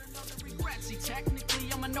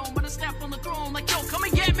know I'm gonna step on the throne like, yo, come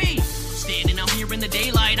and get me. Standing out here in the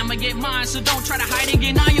daylight, I'ma get mine, so don't try to hide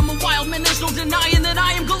again. I am a wild man, there's no denying that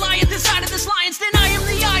I am Goliath inside of this lion's den. I am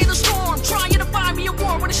the eye of the storm, trying to find me a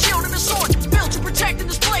war with a shield and a sword, built to protect in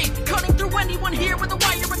this blade, cutting through anyone here with a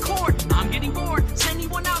wire and cord. I'm getting bored, is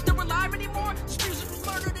anyone out there alive anymore? This music was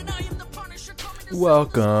murdered and I am the Punisher coming to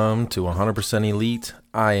Welcome to 100% Elite.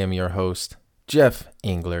 I am your host, Jeff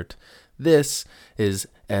Englert. This is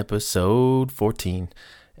episode 14,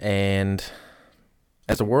 and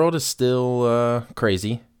as the world is still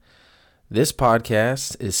crazy, this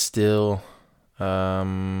podcast is still,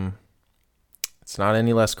 it's not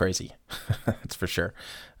any less crazy, that's for sure.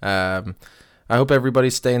 I hope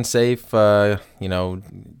everybody's staying safe, finding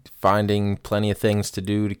plenty of things to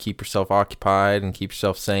do to keep yourself occupied and keep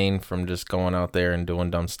yourself sane from just going out there and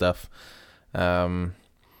doing dumb stuff.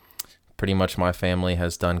 Pretty much my family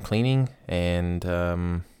has done cleaning and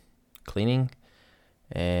some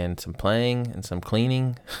playing and some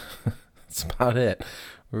cleaning. That's about it.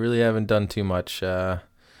 We really haven't done too much.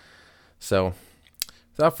 So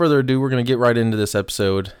without further ado, we're going to get right into this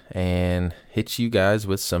episode and hit you guys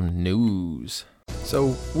with some news.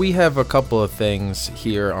 So we have a couple of things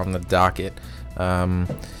here on the docket.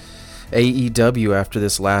 AEW, after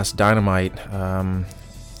this last Dynamite, I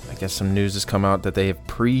guess some news has come out that they have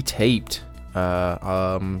pre-taped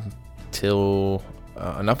till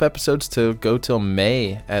enough episodes to go till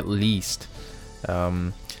May at least.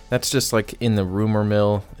 That's just like in the rumor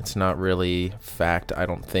mill. It's not really fact, I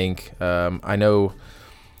don't think. I know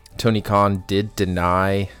Tony Khan did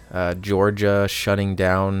deny Georgia shutting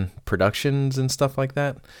down productions and stuff like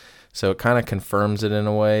that. So it kind of confirms it in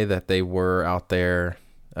a way that they were out there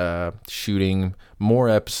shooting more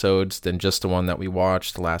episodes than just the one that we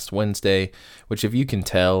watched last Wednesday, which, if you can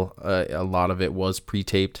tell, a lot of it was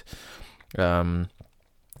pre-taped.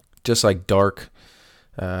 Just like Dark,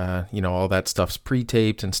 all that stuff's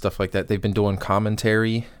pre-taped and stuff like that. They've been doing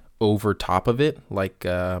commentary over top of it, like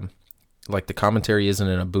the commentary isn't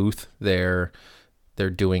in a booth. They're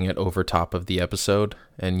doing it over top of the episode,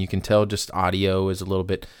 and you can tell just audio is a little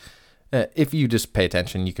bit. If you just pay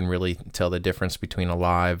attention, you can really tell the difference between a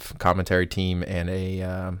live commentary team and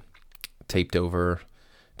a taped over,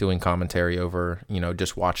 doing commentary over,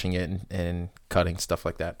 just watching it and cutting, stuff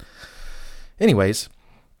like that. Anyways,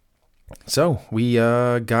 so we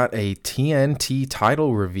got a TNT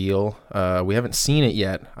title reveal. We haven't seen it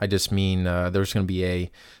yet. I just mean there's going to be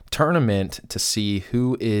a tournament to see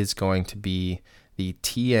who is going to be the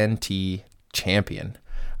TNT champion.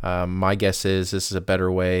 My guess is this is a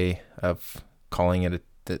better way of calling it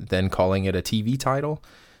than calling it a TV title.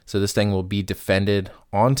 So this thing will be defended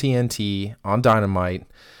on TNT, on Dynamite,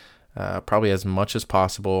 probably as much as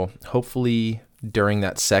possible. Hopefully during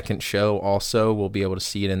that second show also we'll be able to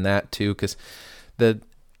see it in that too, because the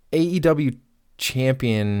AEW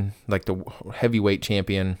champion, like the heavyweight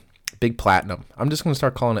champion, Big Platinum. I'm just going to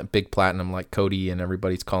start calling it Big Platinum like Cody and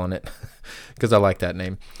everybody's calling it because I like that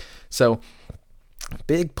name. So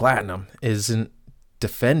Big Platinum isn't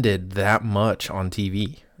defended that much on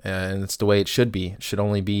TV, and it's the way it should be. It should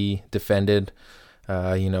only be defended,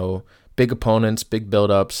 big opponents, big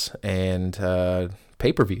build-ups, and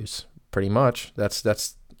pay-per-views, pretty much. That's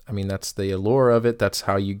the allure of it. That's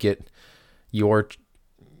how you get your,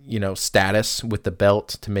 status with the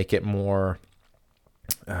belt to make it more,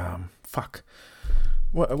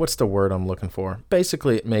 what's the word I'm looking for?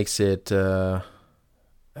 Basically, it makes it,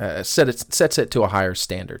 sets it to a higher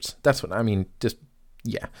standards. That's what I mean. Just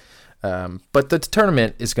yeah. But the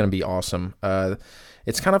tournament is going to be awesome.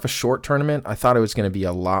 It's kind of a short tournament. I thought it was going to be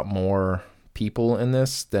a lot more people in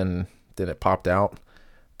this than it popped out.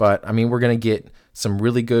 But I mean, we're going to get some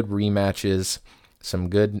really good rematches, some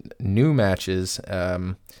good new matches.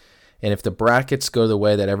 And if the brackets go the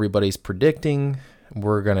way that everybody's predicting,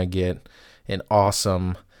 we're going to get an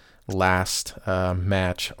awesome last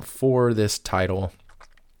match for this title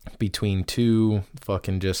between two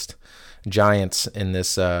fucking just giants in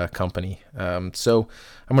this company. So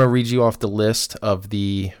I'm going to read you off the list of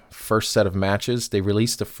the first set of matches. They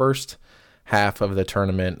released the first half of the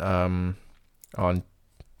tournament on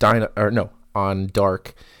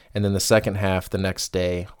Dark, and then the second half the next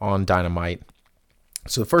day on Dynamite.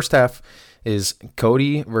 So the first half is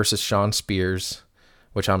Cody versus Shawn Spears,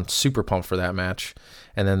 which I'm super pumped for that match.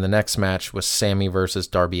 And then the next match was Sammy versus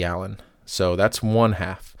Darby Allin. So that's one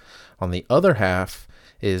half. On the other half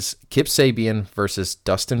is Kip Sabian versus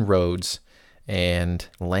Dustin Rhodes and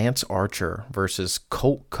Lance Archer versus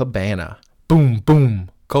Colt Cabana. Boom, boom,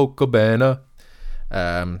 Colt Cabana.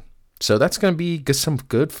 So that's going to be some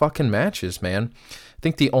good fucking matches, man. I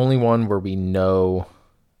think the only one where we know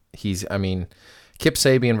Kip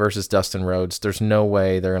Sabian versus Dustin Rhodes. There's no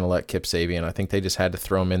way they're going to let Kip Sabian. I think they just had to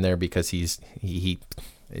throw him in there because he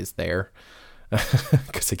is there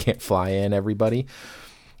because they can't fly in everybody.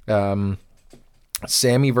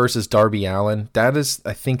 Sammy versus Darby Allin. That is,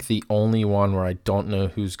 I think, the only one where I don't know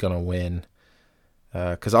who's going to win.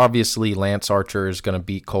 Because obviously Lance Archer is going to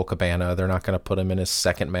beat Colt Cabana. They're not going to put him in his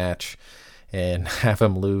second match and have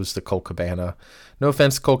him lose to Colt Cabana. No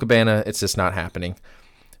offense to Colt Cabana, it's just not happening.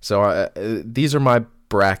 So these are my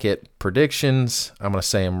bracket predictions. I'm going to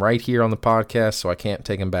say them right here on the podcast, so I can't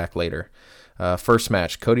take them back later. First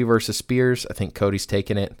match, Cody versus Spears. I think Cody's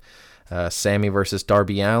taking it. Sammy versus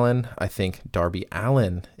Darby Allin. I think Darby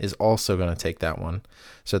Allin is also going to take that one.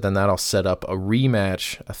 So then that'll set up a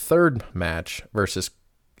rematch, a third match versus,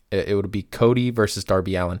 it would be Cody versus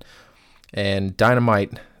Darby Allin. And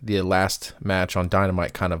Dynamite, the last match on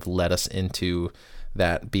Dynamite kind of led us into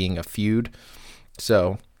that being a feud.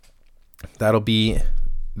 So that'll be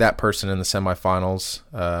that person in the semifinals.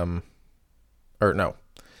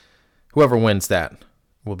 Whoever wins that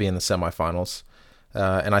will be in the semifinals.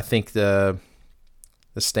 And I think the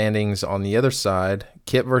standings on the other side,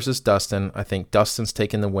 Kip versus Dustin, I think Dustin's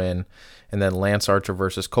taking the win. And then Lance Archer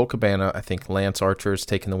versus Colt Cabana, I think Lance Archer is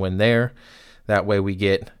taking the win there. That way we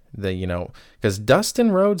get because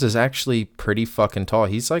Dustin Rhodes is actually pretty fucking tall.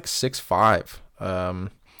 He's like 6'5".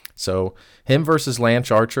 So him versus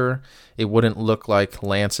Lance Archer, it wouldn't look like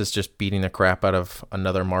Lance is just beating the crap out of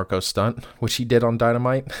another Marco Stunt, which he did on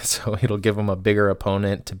Dynamite. So it'll give him a bigger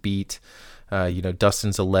opponent to beat.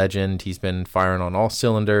 Dustin's a legend. He's been firing on all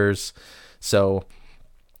cylinders. So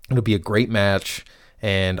it'll be a great match.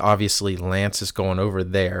 And obviously Lance is going over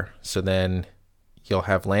there. So then you'll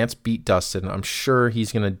have Lance beat Dustin. I'm sure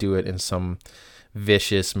he's going to do it in some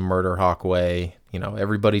vicious Murder Hawk way.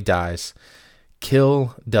 Everybody dies.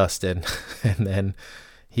 Kill Dustin. And then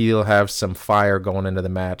he'll have some fire going into the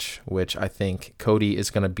match, which I think Cody is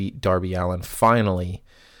going to beat Darby Allin finally.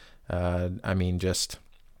 Just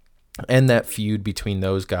end that feud between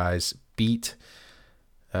those guys, beat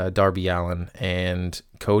Darby Allin, and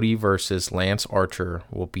Cody versus Lance Archer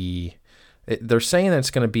will be... They're saying that it's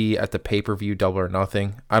going to be at the pay-per-view Double or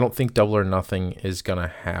Nothing. I don't think Double or Nothing is going to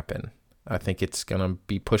happen. I think it's going to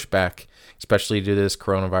be pushed back, especially due to this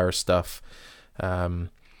coronavirus stuff.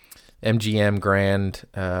 MGM Grand,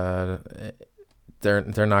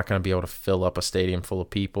 they're not going to be able to fill up a stadium full of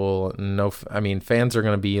people. Fans are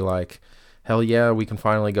going to be like, hell yeah, we can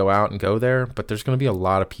finally go out and go there. But there's going to be a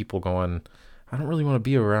lot of people going, I don't really want to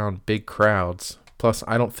be around big crowds. Plus,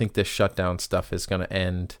 I don't think this shutdown stuff is going to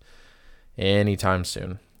end anytime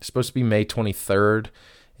soon. It's supposed to be May 23rd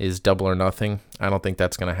is Double or Nothing. I don't think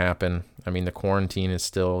that's going to happen. The quarantine is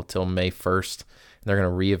still till May 1st. And they're going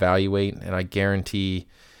to reevaluate. And I guarantee,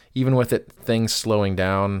 even with things slowing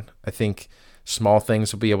down, I think small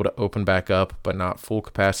things will be able to open back up, but not full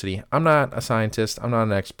capacity. I'm not a scientist. I'm not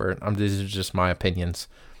an expert. These are just my opinions.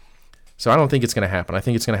 So I don't think it's going to happen. I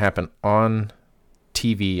think it's going to happen on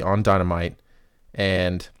TV, on Dynamite.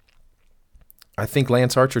 And I think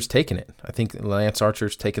Lance Archer's taking it. I think Lance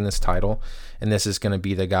Archer's taking this title. And this is going to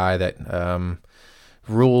be the guy that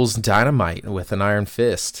rules Dynamite with an iron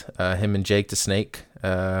fist. Him and Jake the Snake.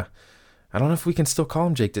 I don't know if we can still call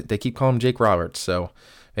him Jake. They keep calling him Jake Roberts. So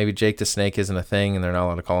maybe Jake the Snake isn't a thing and they're not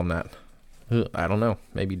allowed to call him that. I don't know.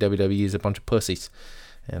 Maybe WWE is a bunch of pussies.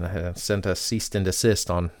 And I sent a cease and desist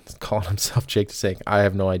on calling himself Jake the Snake. I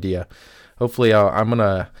have no idea. Hopefully I'm going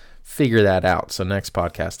to figure that out. So next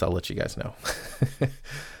podcast, I'll let you guys know.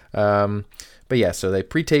 But yeah, so they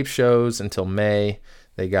pre-tape shows until May.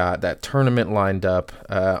 They got that tournament lined up.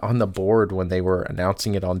 On the board when they were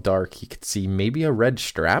announcing it on Dark, you could see maybe a red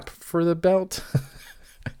strap for the belt.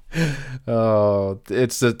 Oh,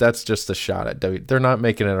 that's just a shot at WWE. They're not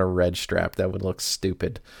making it a red strap. That would look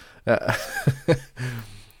stupid.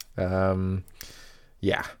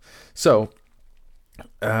 Yeah. So,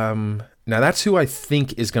 now that's who I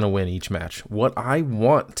think is going to win each match. What I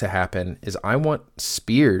want to happen is I want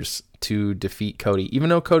Spears to defeat Cody. Even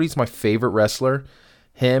though Cody's my favorite wrestler,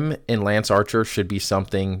 him and Lance Archer should be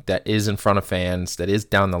something that is in front of fans, that is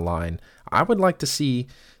down the line. I would like to see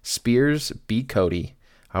Spears beat Cody.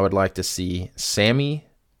 I would like to see Sammy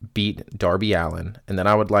beat Darby Allin. And then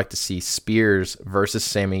I would like to see Spears versus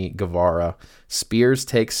Sammy Guevara. Spears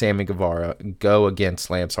takes Sammy Guevara, go against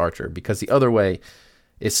Lance Archer. Because the other way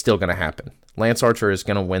is still going to happen. Lance Archer is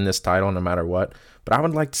going to win this title no matter what. But I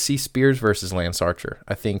would like to see Spears versus Lance Archer.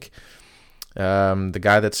 I think the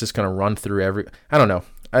guy that's just going to run through I don't know.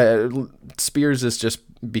 Spears is just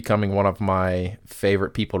becoming one of my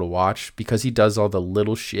favorite people to watch because he does all the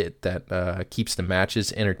little shit that keeps the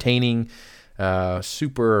matches entertaining.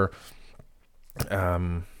 Super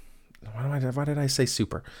Why did I say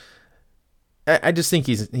super? I just think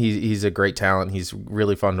he's a great talent. He's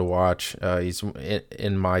really fun to watch. He's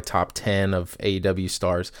in my top 10 of AEW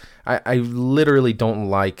stars. I literally don't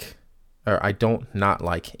like, or I don't not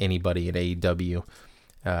like anybody in AEW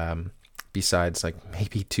besides like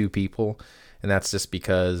maybe two people, and that's just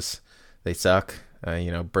because they suck.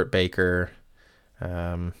 Britt Baker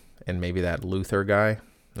and maybe that Luther guy.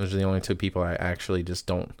 Those are the only two people I actually just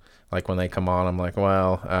don't like when they come on. I'm like,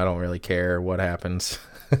 well, I don't really care what happens.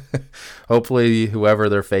 Hopefully whoever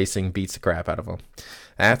they're facing beats the crap out of them.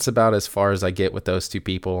 That's about as far as I get with those two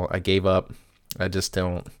people. I gave up. I just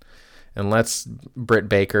don't. Unless Britt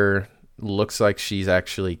Baker looks like she's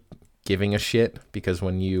actually giving a shit, because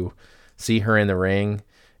when you see her in the ring,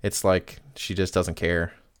 it's like she just doesn't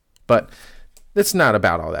care. But it's not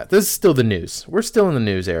about all that. This is still the news. We're still in the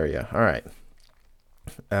news area. All right.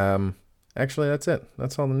 Actually, that's it.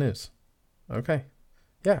 That's all the news. Okay.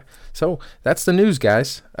 Yeah. So that's the news,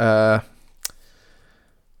 guys.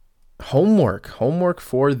 Homework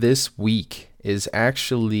for this week is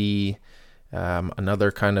actually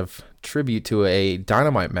another kind of tribute to a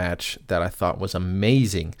Dynamite match that I thought was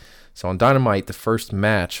amazing. So on Dynamite, the first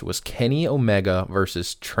match was Kenny Omega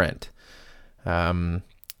versus Trent.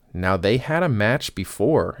 Now, they had a match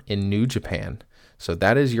before in New Japan, so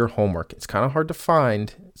that is your homework. It's kind of hard to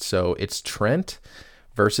find, so it's Trent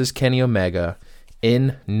versus Kenny Omega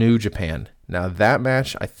in New Japan. Now, that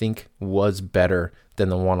match, I think, was better than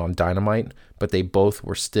the one on Dynamite, but they both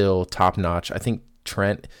were still top-notch. I think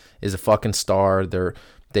Trent is a fucking star. They're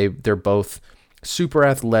both super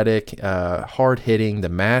athletic, hard-hitting. The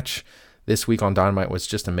match this week on Dynamite was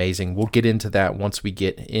just amazing. We'll get into that once we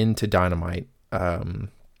get into Dynamite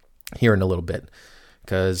here in a little bit,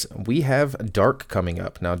 because we have Dark coming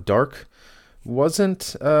up. Now, Dark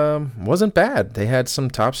wasn't bad. They had some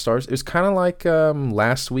top stars. It was kind of like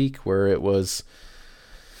last week, where it was,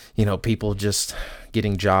 people just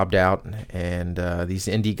getting jobbed out, and these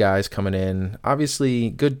indie guys coming in. Obviously,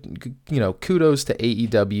 good kudos to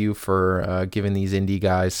AEW for giving these indie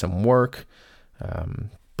guys some work,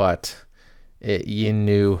 but you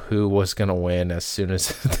knew who was going to win as soon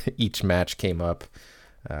as each match came up.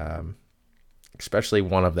 Especially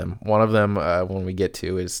one of them. When we get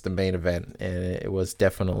to, is the main event, and it was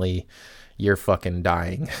definitely you're fucking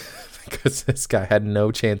dying because this guy had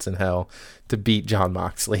no chance in hell to beat Jon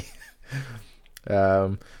Moxley.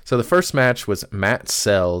 So the first match was Matt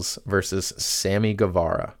Sells versus Sammy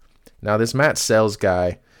Guevara. Now this Matt Sells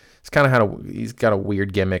guy, he's got a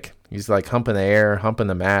weird gimmick. He's like humping the air, humping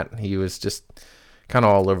the mat. He was just kind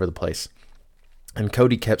of all over the place. And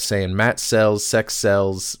Cody kept saying, Matt sells, sex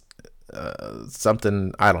sells,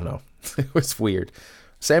 something, I don't know. It was weird.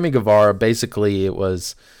 Sammy Guevara, basically, it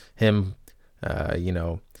was him,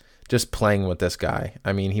 just playing with this guy.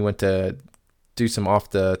 I mean, he went to do some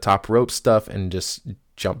off-the-top rope stuff and just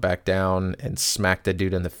jump back down and smack the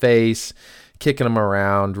dude in the face, kicking him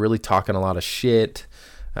around, really talking a lot of shit.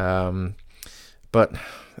 But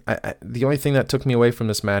the only thing that took me away from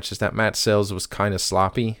this match is that Matt Sells was kind of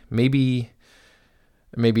sloppy. Maybe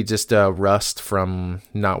just rust from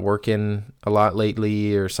not working a lot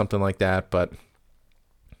lately or something like that. But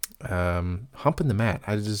humping the mat,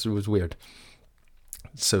 it was weird.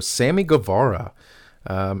 So Sammy Guevara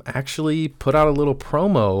actually put out a little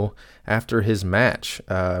promo after his match.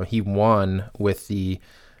 He won with the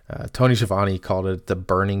Tony Schiavone called it the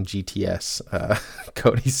Burning GTS.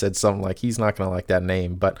 Cody said something like he's not going to like that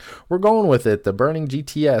name, but we're going with it, the Burning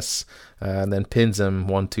GTS, and then pins him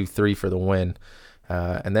 1, 2, 3 for the win.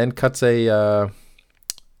 And then cuts a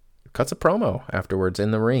promo afterwards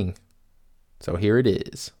in the ring. So here it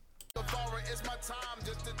is.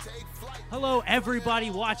 Hello, everybody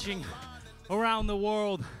watching around the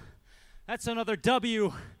world. That's another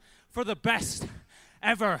W for the best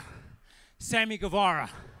ever, Sammy Guevara.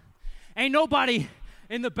 Ain't nobody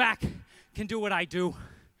in the back can do what I do.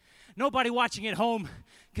 Nobody watching at home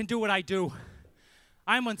can do what I do.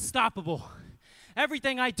 I'm unstoppable.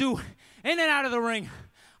 Everything I do in and out of the ring,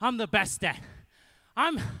 I'm the best at.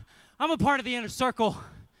 I'm a part of the inner circle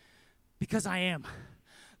because I am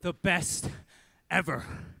the best ever,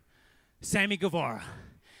 Sammy Guevara.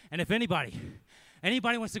 And if anybody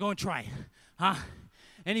wants to go and try it, huh?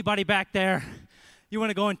 Anybody back there, you want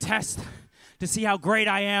to go and test to see how great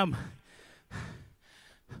I am?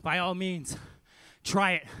 By all means,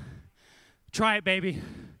 try it. Try it, baby.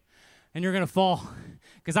 And you're going to fall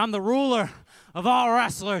because I'm the ruler of all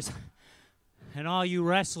wrestlers. And all you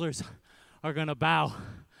wrestlers are going to bow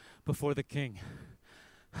before the king.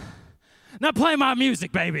 Now play my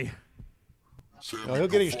music, baby. He'll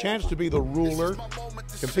get his chance to be the ruler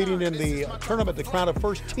competing in the tournament to crown a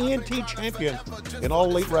first TNT champion in All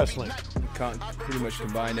Elite Wrestling. Pretty much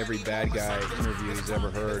combined every bad guy interview he's ever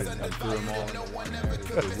heard and threw them all into one.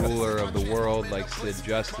 The ruler of the world, like Sid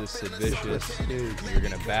Justice, Sid Vicious. You're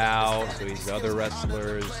going to bow, so he's other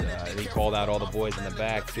wrestlers. He called out all the boys in the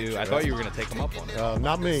back, too. I thought you were going to take him up on it.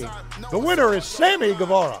 Not me. The winner is Sammy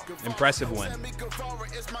Guevara. Impressive win.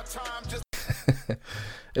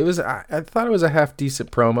 I thought it was a half decent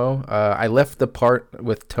promo. I left the part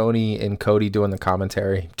with Tony and Cody doing the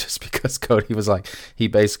commentary just because Cody was like, he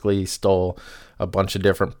basically stole a bunch of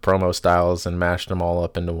different promo styles and mashed them all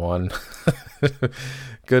up into one.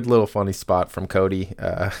 Good little funny spot from Cody.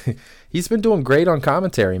 He's been doing great on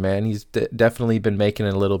commentary, man. He's definitely been making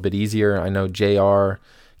it a little bit easier. I know JR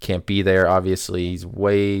can't be there. Obviously, he's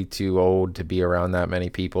way too old to be around that many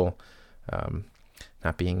people.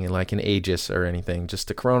 Not being like an ageist or anything, just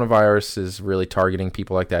the coronavirus is really targeting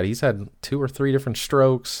people like that. He's had 2 or 3 different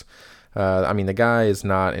strokes. The guy is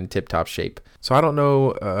not in tip-top shape. So I don't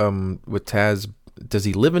know with Taz, does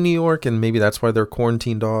he live in New York and maybe that's why they're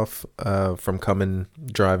quarantined off from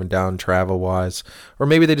driving down travel-wise? Or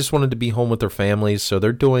maybe they just wanted to be home with their families. So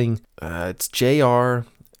they're doing, it's JR,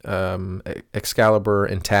 Excalibur,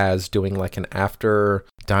 and Taz doing like an after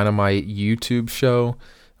Dynamite YouTube show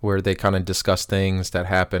where they kind of discuss things that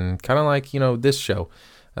happen, kind of like, this show.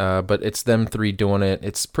 But it's them 3 doing it.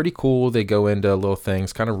 It's pretty cool. They go into little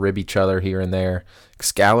things, kind of rib each other here and there.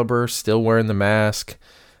 Excalibur still wearing the mask.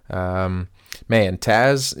 Man,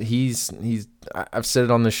 Taz, I've said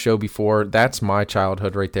it on this show before, that's my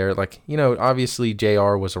childhood right there. Like, obviously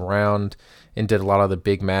JR was around and did a lot of the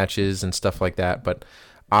big matches and stuff like that, but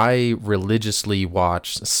I religiously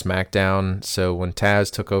watched SmackDown. So when Taz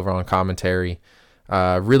took over on commentary,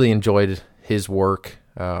 really enjoyed his work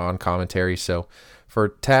on commentary. So for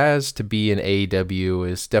Taz to be in AEW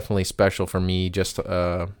is definitely special for me. Just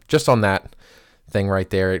on that thing right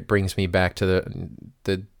there, it brings me back to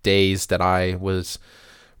the days that I was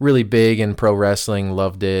really big in pro wrestling,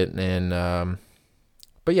 loved it, and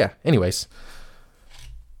but yeah. Anyways,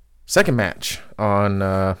 second match on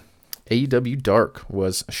AEW Dark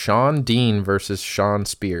was Shawn Dean versus Shawn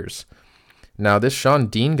Spears. Now, this Shawn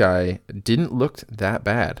Dean guy didn't look that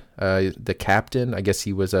bad. The captain, I guess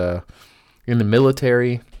he was in the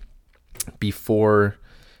military before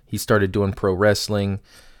he started doing pro wrestling.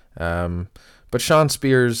 But Shawn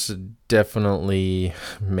Spears definitely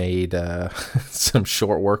made some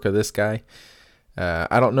short work of this guy.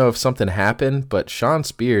 I don't know if something happened, but Shawn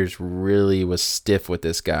Spears really was stiff with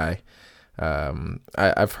this guy.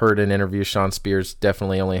 I've heard in interviews Shawn Spears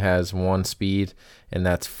definitely only has one speed, and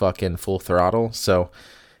that's fucking full throttle. So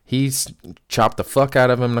he's chopped the fuck out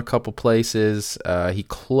of him in a couple places. He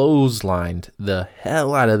clotheslined the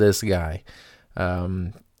hell out of this guy,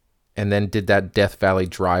 and then did that Death Valley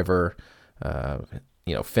driver,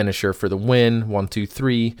 finisher for the win. 1, 2,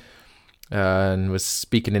 3. And was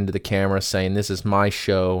speaking into the camera saying, "This is my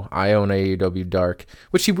show. I own AEW Dark,"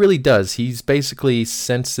 which he really does. He's basically,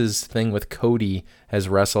 since his thing with Cody, has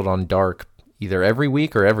wrestled on Dark either every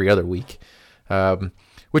week or every other week,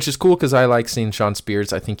 which is cool because I like seeing Shawn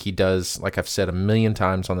Spears. I think he does, like I've said a million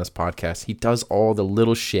times on this podcast, he does all the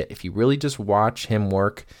little shit. If you really just watch him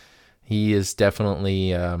work, he is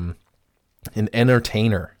definitely an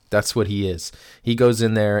entertainer. That's what he is. He goes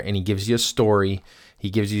in there and he gives you a story. He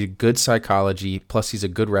gives you good psychology, plus he's a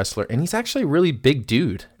good wrestler, and he's actually a really big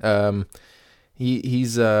dude.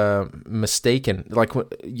 He's mistaken. Like,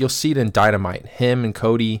 you'll see it in Dynamite, him and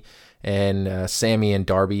Cody and Sammy and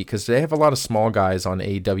Darby, because they have a lot of small guys on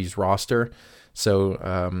AEW's roster.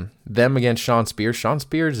 So them against Shawn Spears. Shawn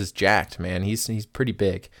Spears is jacked, man. He's pretty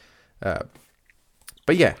big. But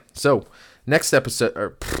yeah, so next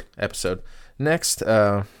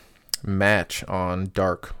match on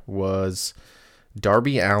Dark was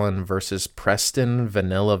Darby Allin versus Preston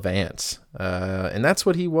Vanilla Vance. And that's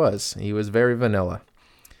what he was. He was very vanilla.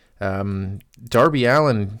 Darby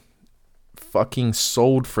Allin fucking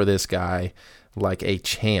sold for this guy like a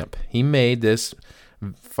champ. He made this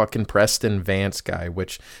fucking Preston Vance guy,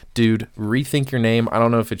 which, dude, rethink your name. I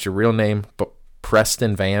don't know if it's your real name, but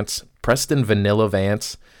Preston Vance, Preston Vanilla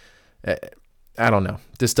Vance. I don't know.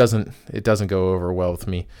 It doesn't go over well with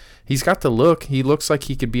me. He's got the look. He looks like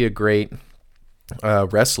he could be a great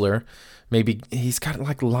wrestler. Maybe he's got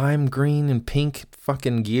like lime green and pink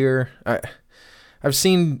fucking gear. I've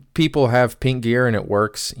seen people have pink gear and it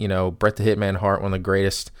works. Bret the Hitman Hart, one of the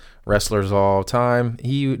greatest wrestlers of all time.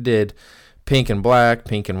 He did pink and black,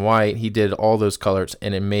 pink and white. He did all those colors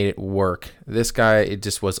and it made it work. This guy, it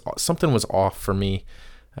just was, something was off for me.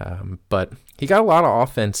 But he got a lot of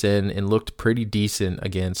offense in and looked pretty decent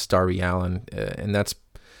against Darby Allin. And that's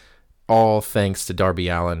all thanks to Darby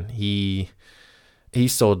Allin. He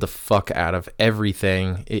sold the fuck out of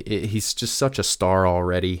everything. He's just such a star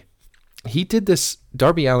already.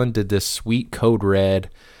 Darby Allin did this sweet Code Red.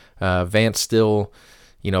 Vance still,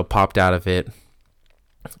 popped out of it.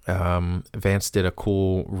 Vance did a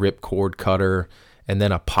cool ripcord cutter and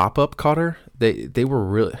then a pop-up cutter. They were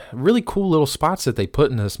really, really cool little spots that they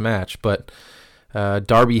put in this match, but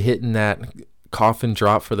Darby hitting that coffin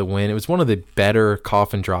drop for the win. It was one of the better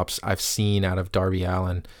coffin drops I've seen out of Darby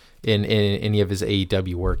Allin in any of his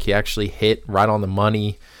AEW work. He actually hit right on the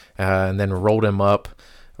money and then rolled him up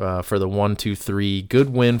for the 1-2-3.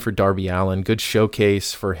 Good win for Darby Allin. Good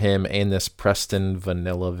showcase for him and this Preston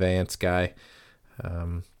Vanilla Vance guy.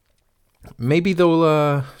 Maybe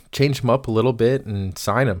they'll change him up a little bit and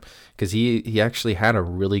sign him, because he actually had a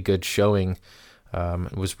really good showing.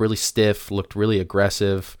 It was really stiff, looked really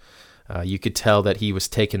aggressive. You could tell that he was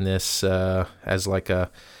taking this as like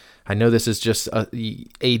I know this is just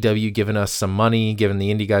AEW giving us some money, giving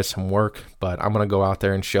the indie guys some work, but I'm going to go out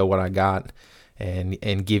there and show what I got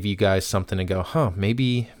and give you guys something to go,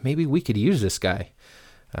 maybe we could use this guy.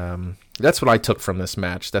 That's what I took from this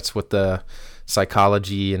match. That's what the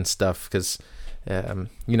psychology and stuff, because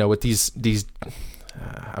with these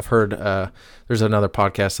I've heard there's another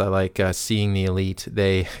podcast I like, Seeing the Elite.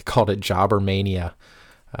 They called it Jobber Mania,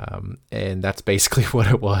 and that's basically what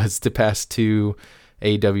it was. The past two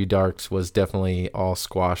AEW Darks was definitely all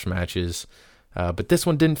squash matches, but this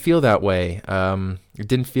one didn't feel that way. It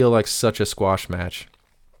didn't feel like such a squash match.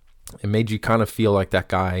 It made you kind of feel like that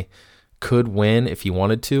guy could win if he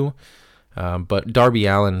wanted to, but Darby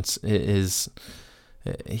Allin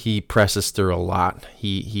he presses through a lot.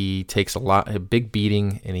 He takes a big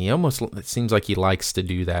beating, and it seems like he likes to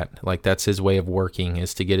do that. Like, that's his way of working,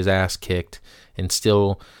 is to get his ass kicked and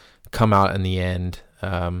still come out in the end,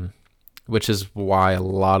 which is why a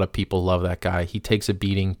lot of people love that guy. He takes a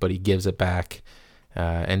beating, but he gives it back,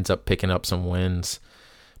 ends up picking up some wins.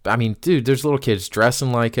 I mean, dude, there's little kids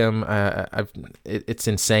dressing like him. It's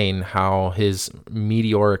insane how his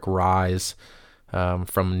meteoric rise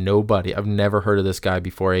from nobody. I've never heard of this guy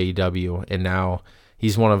before AEW, and now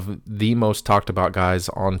he's one of the most talked about guys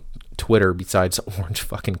on Twitter besides Orange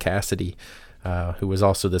fucking Cassidy, who was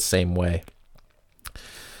also the same way.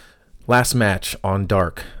 Last match on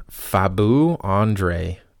Dark, Fabu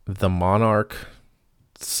Andre, the Monarch,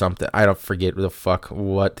 something, I don't forget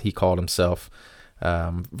what he called himself,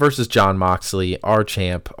 versus Jon Moxley, our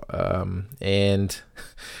champ, and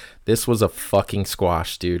this was a fucking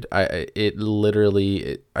squash, dude. I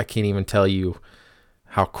can't even tell you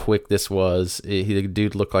how quick this was. The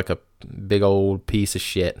dude looked like a big old piece of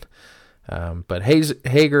shit. But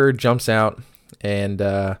Hager jumps out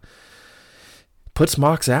and puts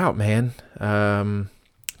Mox out, man.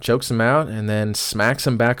 Chokes him out and then smacks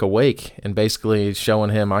him back awake, and basically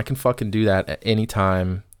showing him, I can fucking do that at any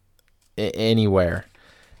time, anywhere.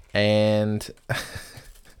 And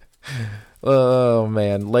oh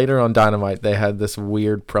man, later on Dynamite they had this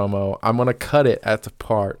weird promo. I'm gonna cut it at the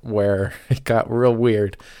part where it got real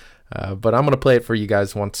weird, but I'm gonna play it for you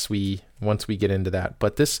guys once we get into that.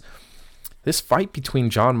 But this fight between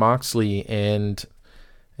Jon Moxley and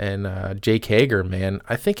Jake Hager, man,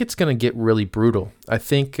 I think it's gonna get really brutal. I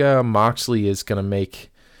think Moxley is gonna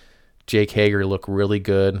make Jake Hager look really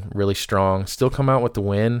good, really strong, still come out with the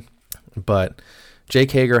win, but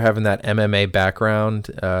Jake Hager having that MMA background,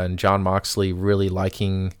 and Jon Moxley really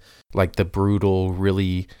liking like the brutal,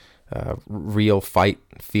 really real fight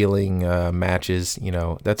feeling matches.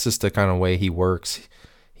 That's just the kind of way he works.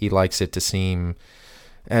 He likes it to seem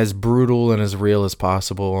as brutal and as real as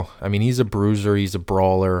possible. I mean, he's a bruiser, he's a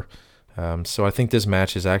brawler. So I think this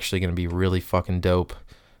match is actually going to be really fucking dope.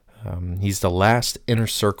 He's the last Inner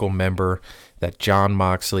Circle member that Jon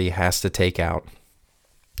Moxley has to take out.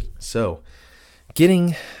 So,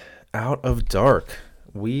 getting out of Dark,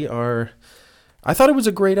 I thought it was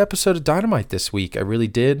a great episode of Dynamite this week. I really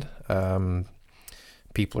did.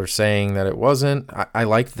 People are saying that it wasn't. I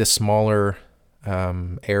like the smaller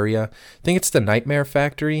area. I think it's the Nightmare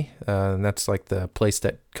Factory, and that's like the place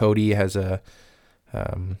that Cody has a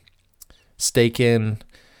stake in.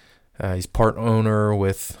 He's part owner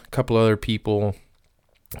with a couple other people.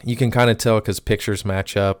 You can kind of tell because pictures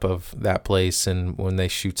match up of that place and when they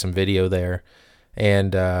shoot some video there.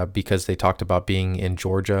 And because they talked about being in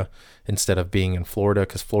Georgia instead of being in Florida,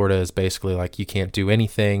 because Florida is basically like you can't do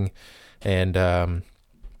anything. And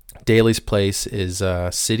Daly's place is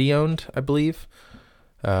city-owned, I believe.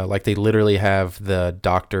 Like they literally have the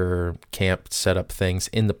doctor camp set up things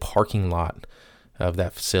in the parking lot of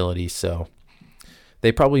that facility. So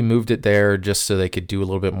they probably moved it there just so they could do a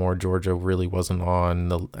little bit more. Georgia really wasn't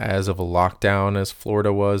on as of a lockdown as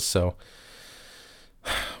Florida was, so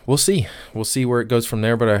we'll see. We'll see where it goes from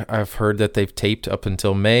there, but I've heard that they've taped up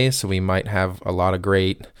until May, so we might have a lot of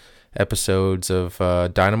great episodes of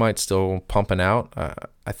Dynamite still pumping out.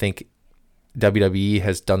 I think WWE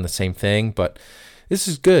has done the same thing, but this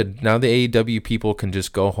is good. Now the AEW people can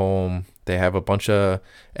just go home. They have a bunch of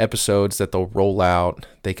episodes that they'll roll out.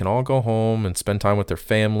 They can all go home and spend time with their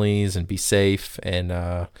families and be safe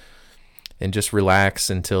and just relax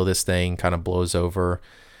until this thing kind of blows over.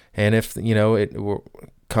 And if, it will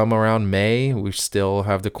come around May, we still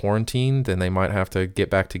have the quarantine, then they might have to get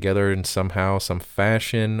back together in some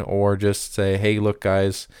fashion, or just say, hey, look,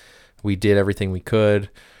 guys, we did everything we could.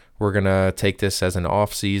 We're going to take this as an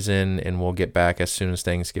off season, and we'll get back as soon as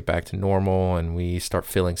things get back to normal and we start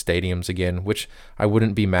filling stadiums again, which I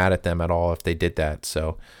wouldn't be mad at them at all if they did that.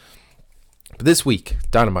 So, but this week,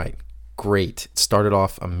 Dynamite, great. It started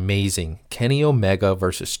off amazing. Kenny Omega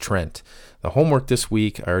versus Trent. The homework this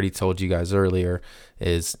week, I already told you guys earlier,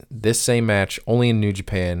 is this same match, only in New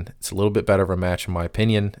Japan. It's a little bit better of a match in my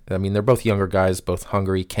opinion. I mean, they're both younger guys, both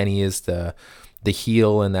hungry. Kenny is the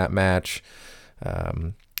heel in that match.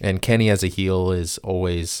 And Kenny as a heel is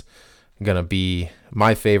always going to be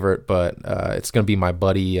my favorite, but it's going to be my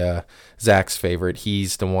buddy Zach's favorite.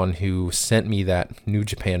 He's the one who sent me that New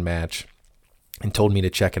Japan match and told me to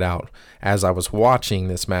check it out as I was watching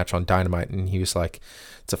this match on Dynamite. And he was like,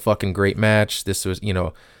 it's a fucking great match. This was,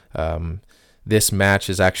 this match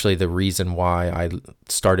is actually the reason why I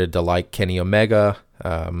started to like Kenny Omega,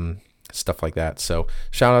 stuff like that. So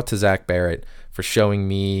shout out to Zach Barrett for showing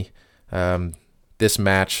me this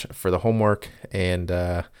match for the homework. And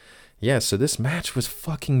so this match was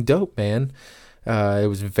fucking dope, man. It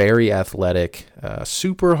was very athletic,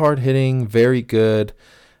 super hard hitting, very good.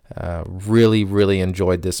 Really, really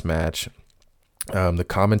enjoyed this match. The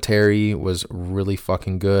commentary was really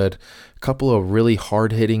fucking good. A couple of really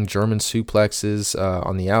hard hitting German suplexes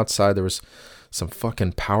on the outside. There was some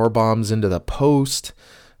fucking power bombs into the post.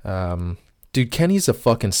 Dude, Kenny's a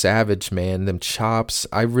fucking savage, man. Them chops.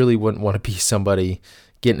 I really wouldn't want to be somebody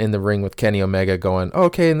getting in the ring with Kenny Omega going,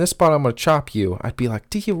 okay, in this spot I'm going to chop you. I'd be like,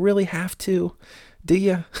 do you really have to? Do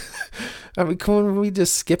you? I mean, can we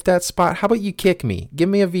just skip that spot? How about you kick me? Give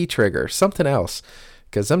me a V-trigger. Something else.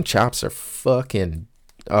 Because them chops are fucking...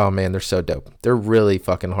 Oh, man, they're so dope. They're really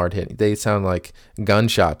fucking hard hitting. They sound like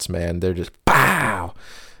gunshots, man. They're just... Pow!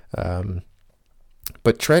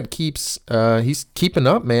 But Trent he's keeping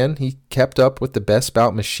up, man. He kept up with the Best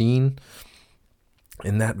Bout machine.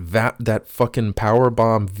 And that fucking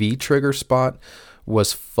powerbomb V-trigger spot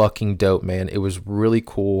was fucking dope, man. It was really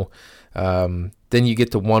cool. Then you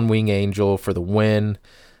get the One Wing Angel for the win.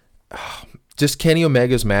 Just Kenny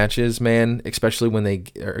Omega's matches, man, especially when they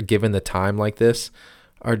are given the time like this,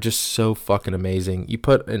 are just so fucking amazing. You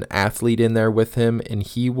put an athlete in there with him, and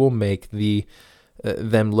he will make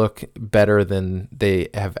them look better than they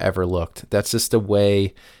have ever looked. That's just the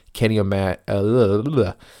way Kenny Omega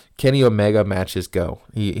matches go.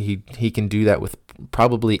 He can do that with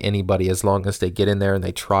probably anybody as long as they get in there and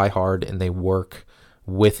they try hard and they work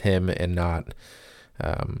with him and not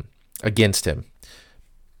against him.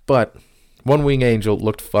 But One Wing Angel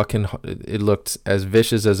looked as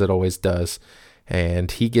vicious as it always does,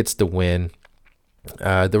 and he gets the win.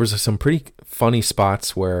 There was some pretty funny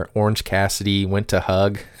spots where Orange Cassidy went to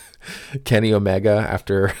hug Kenny Omega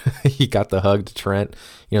after he got the hug to Trent.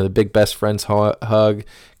 The big best friends hug.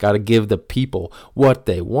 Got to give the people what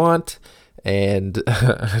they want. And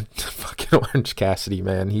fucking Orange Cassidy,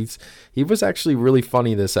 man, he was actually really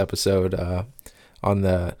funny this episode.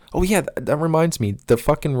 That reminds me, the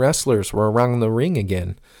fucking wrestlers were around the ring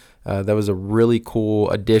again. That was a really cool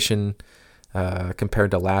addition compared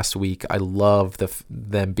to last week. I love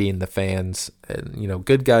them being the fans, and,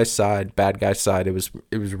 good guy side, bad guy side. It was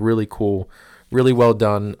really cool, really well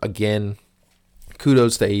done. Again,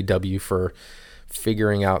 kudos to AEW for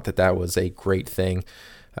figuring out that was a great thing.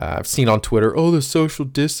 I've seen on Twitter, the social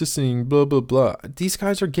distancing, blah, blah, blah. These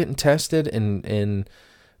guys are getting tested and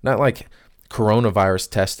not like coronavirus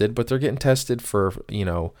tested, but they're getting tested for,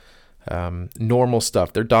 normal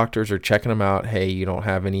stuff. Their doctors are checking them out. Hey, you don't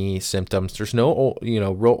have any symptoms. There's no,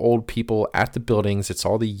 real old people at the buildings. It's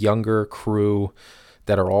all the younger crew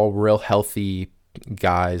that are all real healthy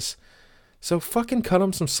guys. So fucking cut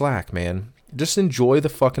them some slack, man. Just enjoy the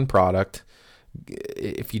fucking product.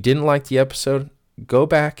 If you didn't like the episode, go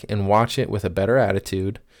back and watch it with a better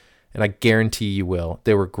attitude, and I guarantee you will.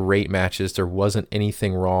 They were great matches. There wasn't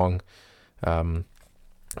anything wrong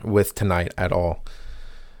with tonight at all.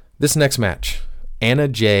 This next match, Anna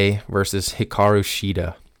Jay versus Hikaru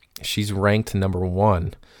Shida. She's ranked number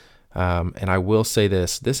 1. And I will say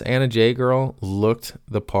this Anna Jay girl looked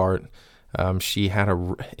the part.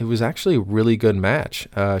 It was actually a really good match.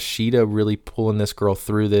 Shida really pulling this girl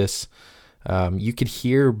through this. You could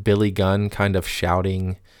hear Billy Gunn kind of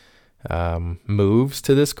shouting moves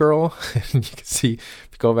to this girl. And you can see, if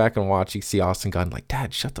you go back and watch, you can see Austin Gunn like,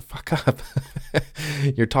 Dad, shut the fuck up.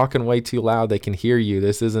 You're talking way too loud. They can hear you.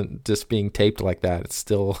 This isn't just being taped like that. It's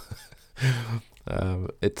still,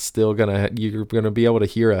 you're gonna be able to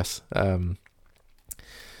hear us. But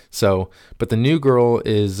the new girl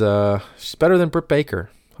is, she's better than Britt Baker.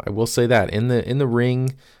 I will say that. In the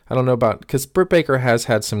ring, I don't know about, because Britt Baker has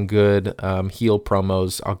had some good heel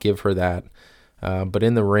promos. I'll give her that. But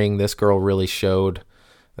in the ring, this girl really showed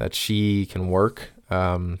that she can work.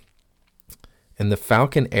 And the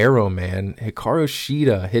Falcon Arrow, man, Hikaru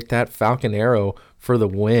Shida hit that Falcon Arrow for the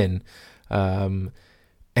win. And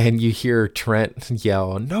you hear Trent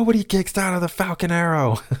yell, "Nobody kicks out of the Falcon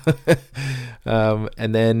Arrow."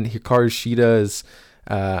 And then Hikaru Shida is,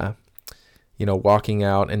 walking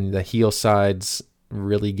out, and the heel side's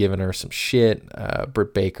really giving her some shit.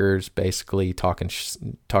 Britt Baker's basically talking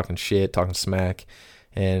shit, talking smack,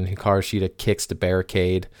 and Hikaru Shida kicks the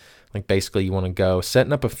barricade. Like, basically, you want to go,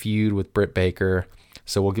 setting up a feud with Britt Baker.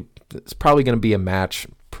 So it's probably going to be a match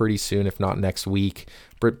pretty soon, if not next week.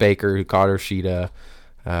 Britt Baker, Hikaru Shida.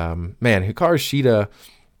 Man, Hikaru Shida,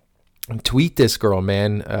 tweet this girl,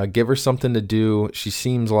 man. Give her something to do. She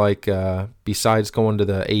seems like, besides going to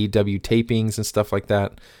the AEW tapings and stuff like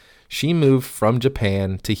that, she moved from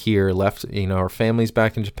Japan to here, left, her family's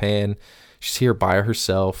back in Japan. She's here by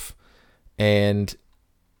herself. And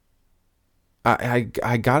I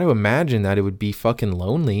got to imagine that it would be fucking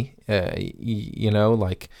lonely,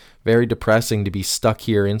 like very depressing to be stuck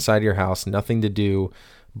here inside your house, nothing to do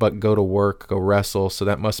but go to work, go wrestle. So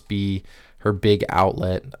that must be her big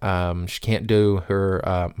outlet. She can't do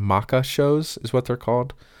her Maka shows, is what they're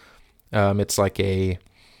called. It's like a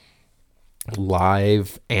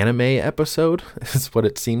live anime episode, is what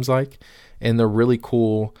it seems like. And they're really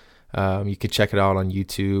cool. You could check it out on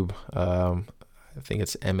YouTube. I think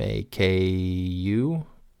it's MAKU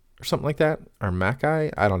or something like that, or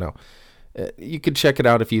Makai. I don't know. You could check it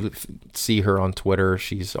out if you see her on Twitter.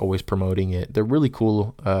 She's always promoting it. They're really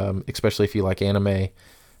cool, especially if you like anime,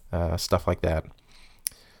 stuff like that.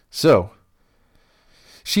 So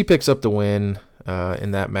she picks up the win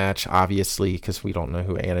in that match, obviously, because we don't know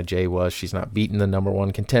who Anna Jay was. She's not beating the number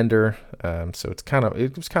 1 contender, so it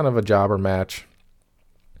was kind of a jobber match.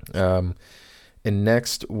 And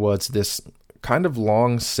next was this kind of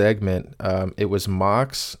long segment. It was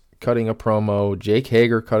Mox cutting a promo, Jake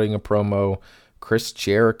Hager cutting a promo, Chris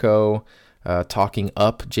Jericho talking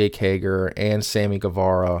up Jake Hager, and Sammy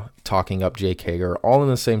Guevara talking up Jake Hager, all in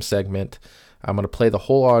the same segment. I'm going to play the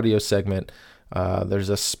whole audio segment. There's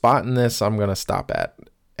a spot in this I'm going to stop at,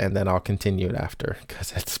 and then I'll continue it after,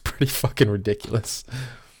 because it's pretty fucking ridiculous.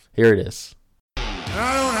 Here it is.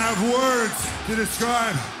 I don't have words to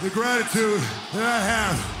describe the gratitude that I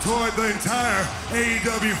have toward the entire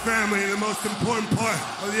AEW family. The most important part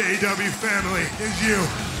of the AEW family is you.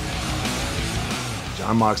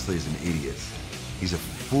 Jon Moxley is an idiot. He's a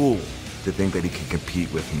fool to think that he can compete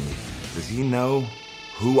with me. Does he know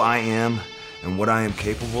who I am and what I am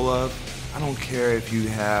capable of? I don't care if you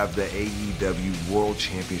have the AEW World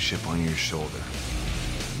Championship on your shoulder.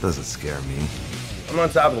 It doesn't scare me. I'm on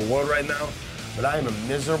top of the world right now, but I am a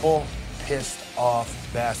miserable, pissed off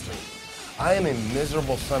bastard. I am a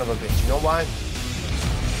miserable son of a bitch. You know why?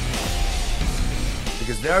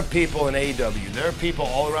 Because there are people in AEW, there are people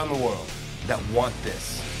all around the world that want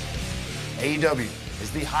this. AEW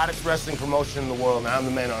is the hottest wrestling promotion in the world, and I'm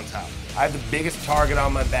the man on top. I have the biggest target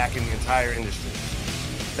on my back in the entire industry.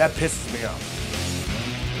 That pisses me off.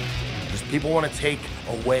 Because people want to take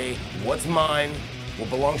away what's mine, what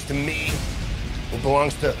belongs to me, what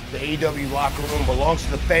belongs to the AEW locker room, belongs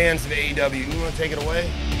to the fans of AEW. You want to take it away?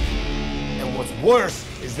 And what's worse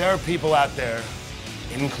is there are people out there,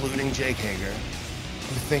 including Jake Hager,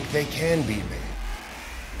 who think they can beat me.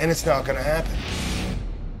 And it's not going to happen.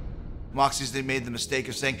 Moxie's, they made the mistake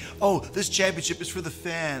of saying, oh, this championship is for the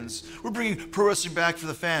fans. We're bringing pro wrestling back for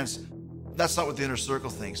the fans. That's not what the Inner Circle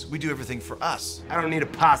thinks. We do everything for us. I don't need a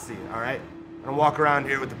posse, all right? I don't walk around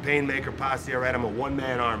here with the Painmaker posse, all right? I'm a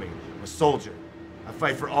one-man army. I'm a soldier. I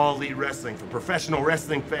fight for all elite wrestling, for professional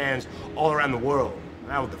wrestling fans all around the world.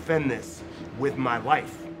 And I will defend this with my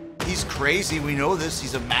life. He's crazy, we know this.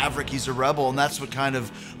 He's a maverick, he's a rebel, and that's what kind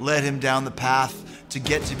of led him down the path to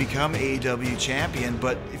get to become AEW champion.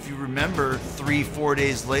 But if you remember, 3-4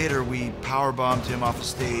 days later, we powerbombed him off a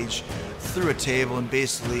stage, through a table, and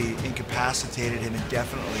basically incapacitated him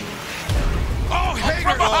indefinitely. Oh, Hager!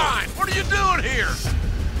 From behind! What are you doing here?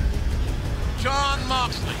 Jon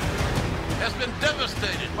Moxley has been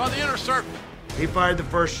devastated by the Inner Circle. He fired the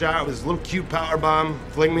first shot with his little cute powerbomb,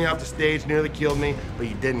 flinged me off the stage, nearly killed me, but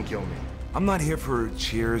he didn't kill me. I'm not here for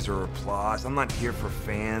cheers or applause. I'm not here for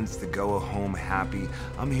fans to go home happy.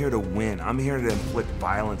 I'm here to win. I'm here to inflict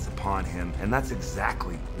violence upon him, and that's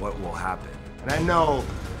exactly what will happen. And I know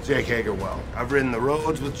Jake Hager well. I've ridden the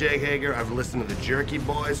roads with Jake Hager. I've listened to the Jerky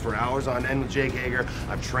Boys for hours on end with Jake Hager.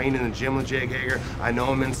 I've trained in the gym with Jake Hager. I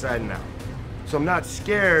know him inside and out. So I'm not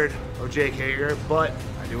scared of Jake Hager, but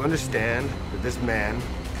I do understand that this man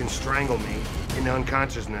can strangle me into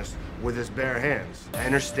unconsciousness with his bare hands. I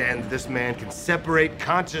understand that this man can separate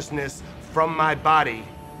consciousness from my body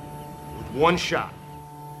with one shot.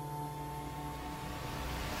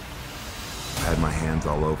 I had my hands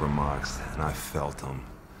all over Mox, and I felt him.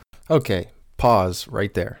 Okay, pause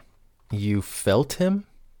right there. You felt him?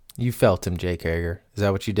 You felt him, Jake Hager. Is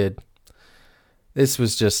that what you did? This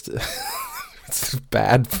was just it's a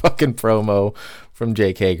bad fucking promo from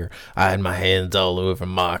Jake Hager. I had my hands all over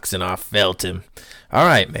Mox, and I felt him. All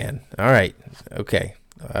right, man. All right. Okay.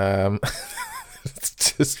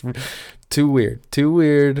 It's just too weird. Too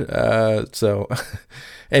weird. So,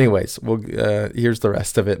 anyways, here's the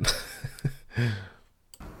rest of it.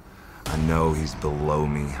 I know he's below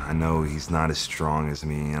me. I know he's not as strong as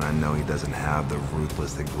me, and I know he doesn't have the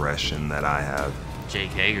ruthless aggression that I have.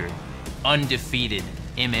 Jake Hager, undefeated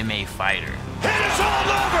MMA fighter. It is all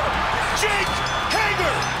over! Jake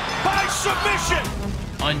Hager by submission!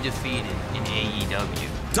 Undefeated in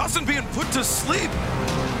AEW. Doesn't being put to sleep!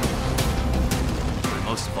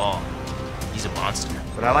 Most of all, he's a monster.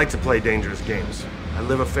 But I like to play dangerous games. I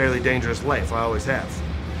live a fairly dangerous life. I always have.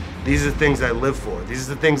 These are the things I live for. These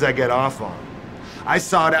are the things I get off on. I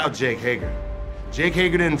sought out Jake Hager. Jake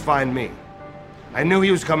Hager didn't find me. I knew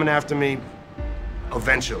he was coming after me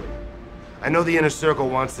eventually. I know the Inner Circle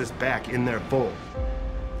wants this back in their fold.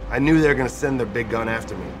 I knew they were gonna send their big gun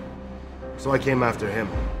after me. So I came after him.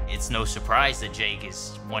 It's no surprise that Jake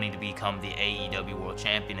is wanting to become the AEW World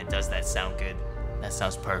Champion. And does that sound good? That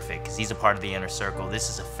sounds perfect, because he's a part of the Inner Circle. This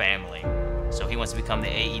is a family. So he wants to become the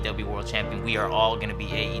AEW World Champion. We are all going to be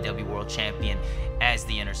AEW World Champion as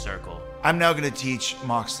the Inner Circle. I'm now going to teach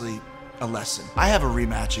Moxley a lesson. I have a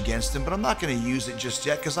rematch against him, but I'm not going to use it just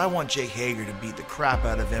yet because I want Jake Hager to beat the crap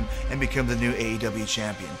out of him and become the new AEW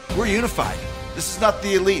champion. We're unified. This is not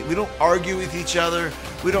the elite. We don't argue with each other.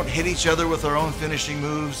 We don't hit each other with our own finishing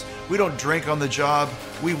moves. We don't drink on the job.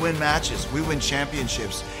 We win matches. We win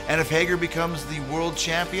championships. And if Hager becomes the world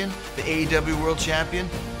champion, the AEW world champion,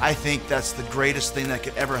 I think that's the greatest thing that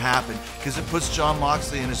could ever happen because it puts Jon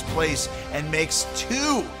Moxley in his place and makes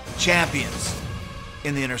 2 champions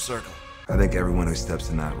in the Inner Circle. I think everyone who steps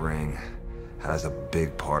in that ring has a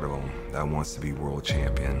big part of them that wants to be world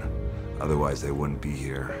champion. Otherwise, they wouldn't be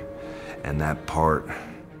here. And that part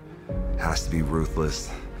has to be ruthless,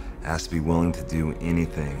 has to be willing to do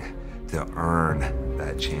anything to earn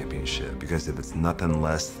that championship. Because if it's nothing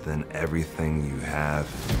less than everything you have,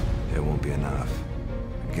 it won't be enough.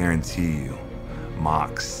 I guarantee you,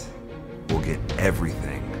 Mox will get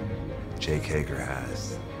everything Jake Hager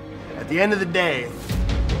has. At the end of the day,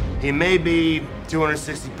 he may be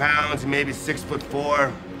 260 pounds, he may be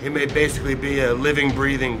 6'4", he may basically be a living,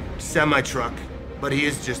 breathing semi-truck, but he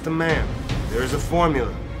is just a man. There is a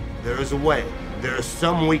formula, there is a way, there is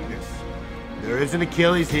some weakness. There is an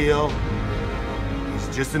Achilles heel,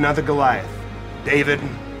 he's just another Goliath. David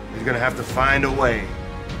is gonna have to find a way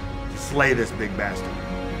to slay this big bastard.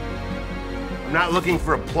 I'm not looking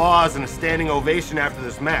for applause and a standing ovation after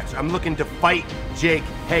this match. I'm looking to fight Jake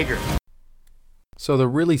Hager. So they're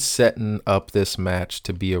really setting up this match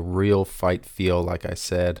to be a real fight feel, like I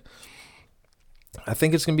said. I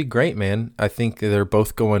think it's going to be great, man. I think they're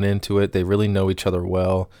both going into it. They really know each other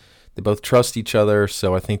well. They both trust each other,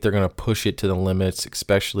 so I think they're going to push it to the limits,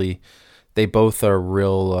 especially they both are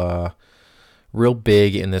real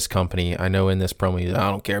big in this company. I know in this promo,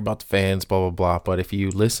 I don't care about the fans, blah, blah, blah. But if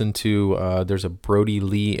you listen to, there's a Brody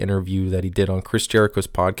Lee interview that he did on Chris Jericho's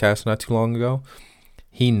podcast not too long ago.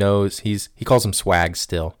 He knows he calls him Swag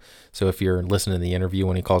still. So if you're listening to the interview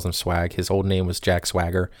when he calls him Swag, his old name was Jack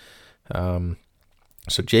Swagger. So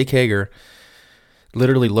Jake Hager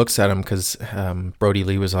literally looks at him because Brody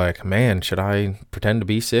Lee was like, man, should I pretend to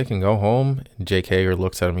be sick and go home? And Jake Hager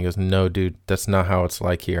looks at him and goes, no, dude, that's not how it's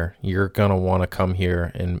like here. You're going to want to come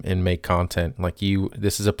here and make content. Like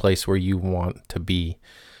this is a place where you want to be.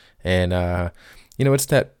 And it's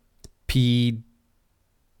that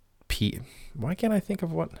why can't I think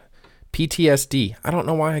of what? PTSD. I don't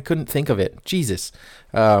know why I couldn't think of it. Jesus.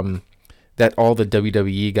 That all the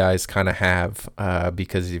WWE guys kind of have,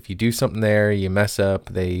 because if you do something there, you mess up,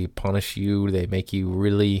 they punish you, they make you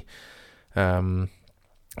really, it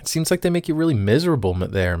seems like they make you really miserable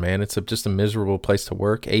there, man. It's just a miserable place to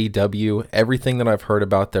work. AEW, everything that I've heard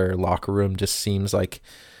about their locker room just seems like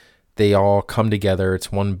they all come together.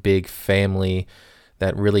 It's one big family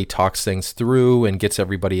that really talks things through and gets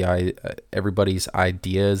everybody's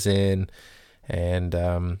ideas in,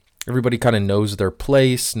 and everybody kind of knows their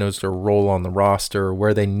place, knows their role on the roster,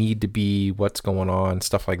 where they need to be, what's going on,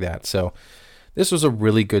 stuff like that. So this was a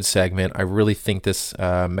really good segment. I really think this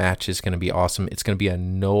match is going to be awesome. It's going to be a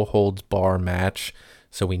no-holds-bar match,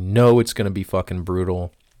 so we know it's going to be fucking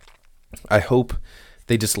brutal. I hope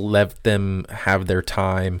they just let them have their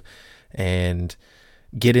time and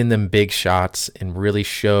get in them big shots and really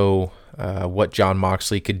show what Jon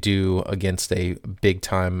Moxley could do against a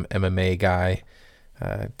big-time MMA guy.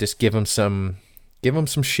 Just give him some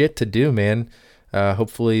shit to do, man.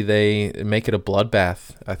 Hopefully they make it a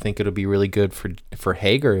bloodbath. I think it'll be really good for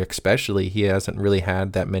Hager, especially. He hasn't really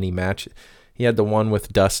had that many matches. He had the one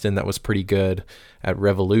with Dustin that was pretty good at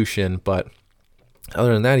Revolution, but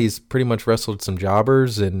other than that, he's pretty much wrestled some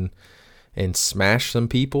jobbers and smashed some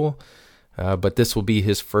people. But this will be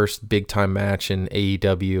his first big-time match in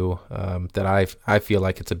AEW that I feel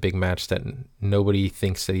like it's a big match that nobody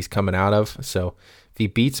thinks that he's coming out of. So if he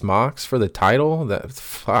beats Mox for the title,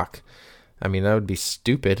 fuck. I mean, that would be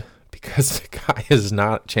stupid because the guy is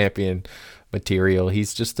not champion material.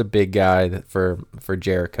 He's just a big guy for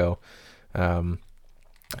Jericho.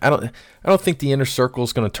 I don't think the Inner Circle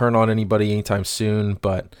is going to turn on anybody anytime soon,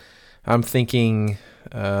 but I'm thinking,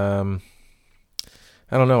 I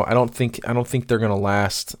don't know. I don't think they're going to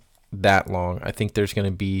last that long. I think there's going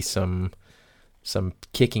to be some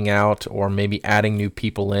kicking out or maybe adding new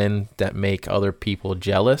people in that make other people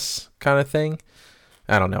jealous kind of thing.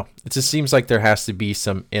 I don't know. It just seems like there has to be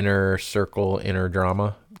some inner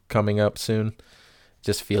drama coming up soon. It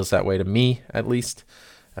just feels that way to me, at least.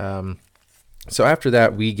 So after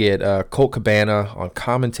that, we get Colt Cabana on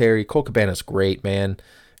commentary. Colt Cabana's great, man,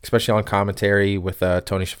 especially on commentary with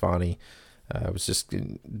Tony Schiavone. It was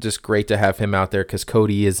just great to have him out there because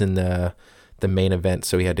Cody is in the main event,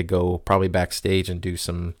 so he had to go probably backstage and do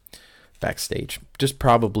some backstage. Just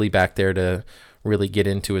probably back there to really get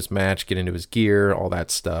into his match, get into his gear, all that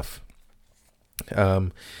stuff.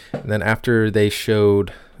 And then after they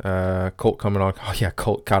showed Colt coming on,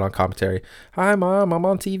 Colt got on commentary. Hi, Mom, I'm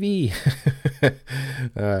on TV.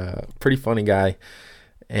 Pretty funny guy.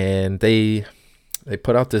 And they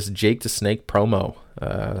put out this Jake the Snake promo.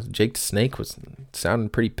 Jake the Snake was sounding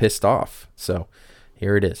pretty pissed off. So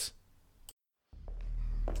here it is.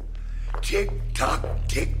 Tick tock,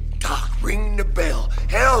 ring the bell.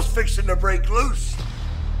 Hell's fixing to break loose.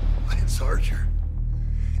 Lance Archer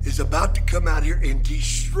is about to come out here and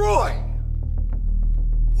destroy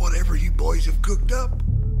whatever you boys have cooked up.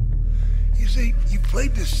 You see, you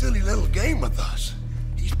played this silly little game with us.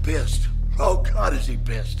 He's pissed. Oh, God, is he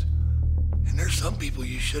pissed. And there's some people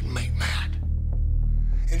you shouldn't make mad.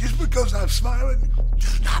 And just because I'm smiling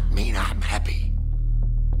does not mean I'm happy.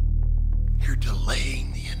 You're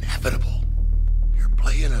delaying the inevitable. You're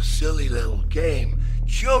playing a silly little game.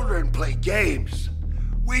 Children play games.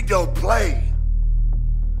 We don't play.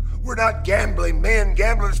 We're not gambling men.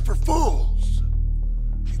 Gamblers for fools.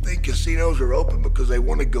 You think casinos are open because they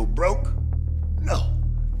want to go broke? No.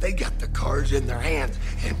 They got the cards in their hands,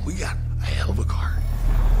 and we got a hell of a card.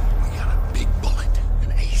 We got a big bullet,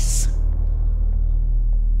 an ace.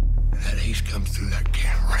 And that ace comes through that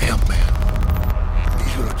ramp, man.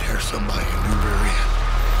 He's gonna tear somebody a new rear end.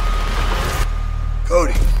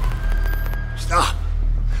 Cody, stop.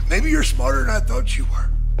 Maybe you're smarter than I thought you were.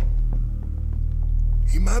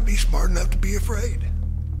 You might be smart enough to be afraid.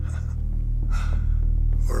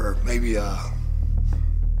 Or maybe,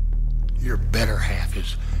 your better half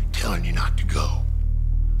is telling you not to go.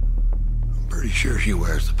 I'm pretty sure she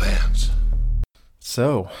wears the pants.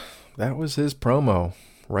 So, that was his promo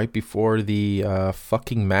right before the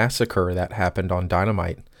fucking massacre that happened on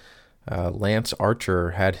Dynamite. Lance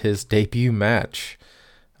Archer had his debut match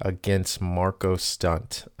against Marco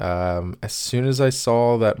Stunt. As soon as I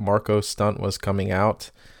saw that Marco Stunt was coming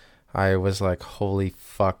out, I was like, holy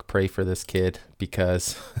fuck, pray for this kid,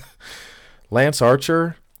 because Lance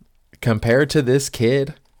Archer, compared to this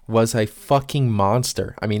kid, was a fucking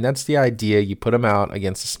monster. I mean, that's the idea. You put him out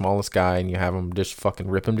against the smallest guy and you have him just fucking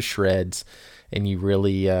rip him to shreds, and you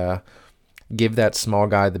really give that small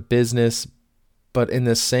guy the business. But in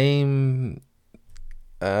the same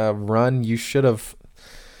run, you should have.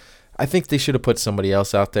 I think they should have put somebody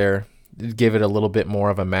else out there, give it a little bit more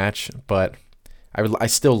of a match. But I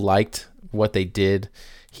still liked what they did.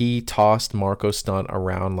 He tossed Marco Stunt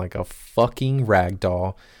around like a fucking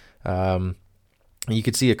ragdoll. You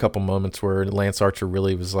could see a couple moments where Lance Archer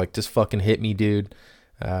really was like, just fucking hit me, dude.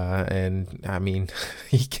 And I mean,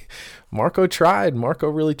 Marco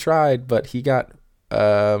really tried, but he got,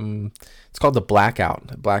 it's called the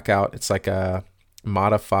Blackout. It's like a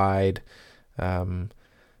modified,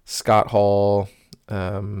 Scott Hall,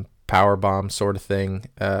 powerbomb sort of thing.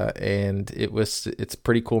 And it's a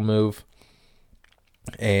pretty cool move.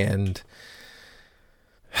 And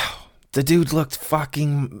the dude looked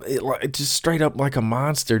fucking just straight up like a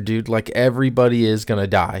monster, dude. Like everybody is gonna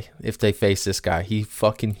die if they face this guy. He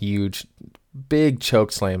fucking huge, big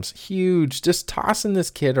choke slams, huge, just tossing this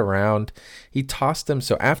kid around. He tossed him.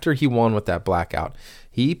 So after he won with that Blackout,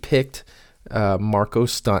 he picked Marco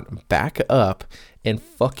Stunt back up and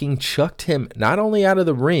fucking chucked him not only out of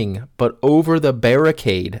the ring, but over the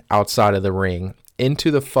barricade outside of the ring into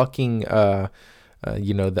the fucking all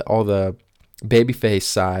the babyface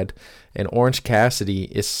side. And Orange Cassidy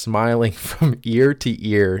is smiling from ear to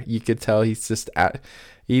ear. You could tell he's just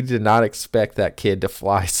he did not expect that kid to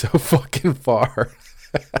fly so fucking far.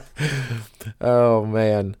 Oh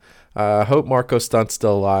man. I hope Marco Stunt's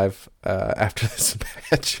still alive after this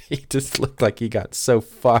match. He just looked like he got so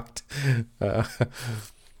fucked.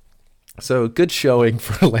 So good showing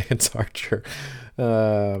for Lance Archer.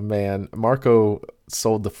 Man, Marco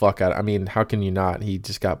sold the fuck out. I mean, how can you not? He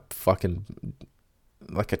just got fucking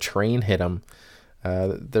like a train hit him.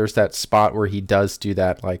 There's that spot where he does do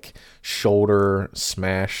that like shoulder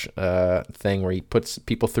smash thing where he puts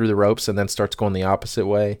people through the ropes and then starts going the opposite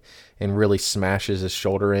way and really smashes his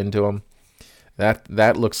shoulder into him.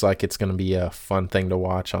 That looks like it's going to be a fun thing to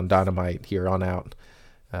watch on Dynamite here on out.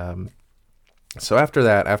 So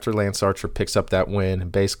after Lance Archer picks up that win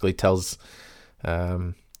and basically tells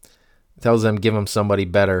them give him somebody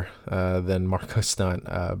better than Marco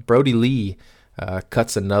Stunt, Brody Lee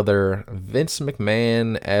cuts another Vince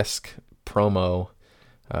McMahon-esque promo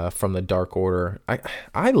from the Dark Order.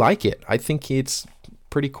 I like it. I think it's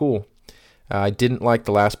pretty cool. I didn't like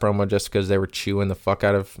the last promo just because they were chewing the fuck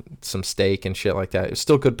out of some steak and shit like that. It was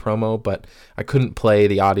still a good promo, but I couldn't play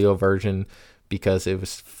the audio version because it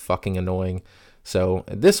was fucking annoying. So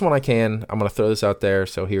this one I can. I'm going to throw this out there,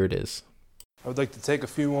 so here it is. I would like to take a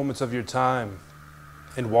few moments of your time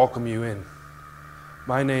and welcome you in.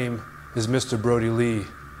 My name is Mr. Brody Lee,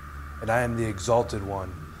 and I am the Exalted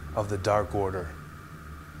One of the Dark Order.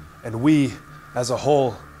 And we, as a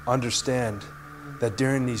whole, understand that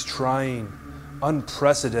during these trying,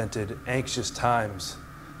 unprecedented, anxious times,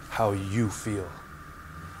 how you feel.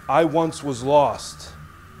 I once was lost.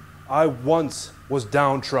 I once was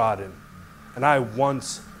downtrodden. And I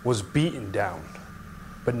once was beaten down.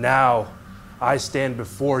 But now I stand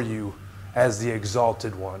before you as the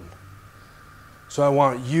Exalted One. So I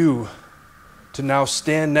want you to now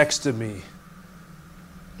stand next to me.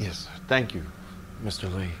 Yes, thank you,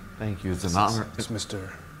 Mr. Lee. Thank you. It's an honor. It's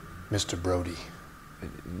Mr. Brody.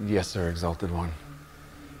 Yes, sir, Exalted One.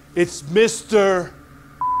 It's Mr.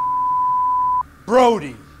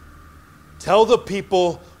 Brody. Tell the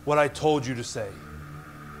people what I told you to say.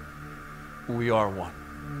 We are one.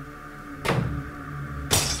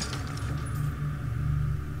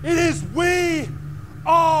 It is we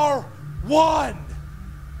are one.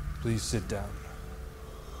 Please sit down.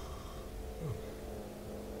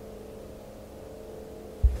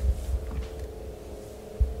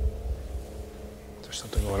 Is there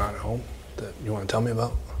something going on at home that you want to tell me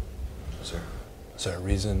about? Sir. Is there a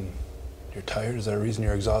reason you're tired? Is there a reason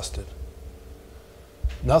you're exhausted?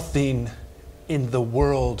 Nothing in the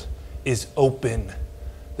world is open.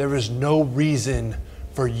 There is no reason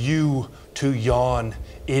for you to yawn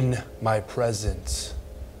in my presence.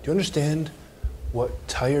 Do you understand what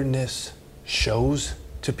tiredness shows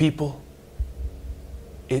to people?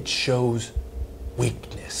 It shows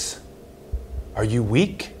weakness. Are you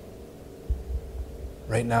weak?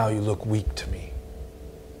 Right now you look weak to me.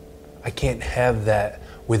 I can't have that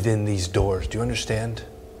within these doors. Do you understand?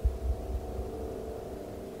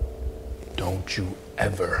 Don't you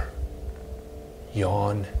ever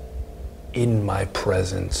yawn in my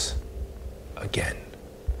presence again.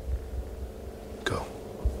 Go.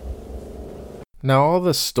 Now, all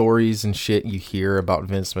the stories and shit you hear about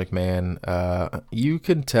Vince McMahon, you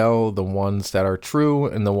can tell the ones that are true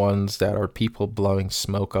and the ones that are people blowing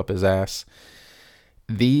smoke up his ass.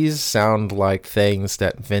 These sound like things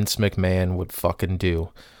that Vince McMahon would fucking do.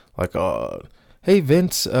 Like, hey,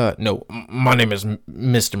 Vince, no, my name is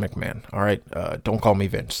Mr. McMahon, all right? Don't call me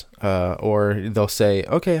Vince. Or they'll say,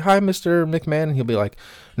 okay, hi, Mr. McMahon. And he'll be like,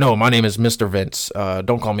 no, my name is Mr. Vince.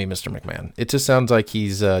 Don't call me Mr. McMahon. It just sounds like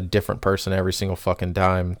he's a different person every single fucking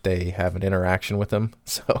time they have an interaction with him.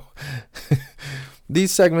 So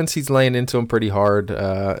these segments, he's laying into them pretty hard.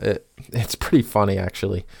 It's pretty funny,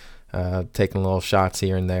 actually, taking little shots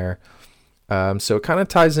here and there. So it kind of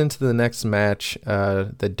ties into the next match.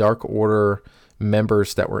 The Dark Order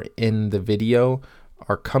members that were in the video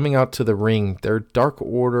are coming out to the ring. They're Dark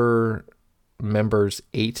Order members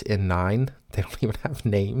 8 and 9. They don't even have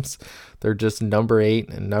names. They're just number 8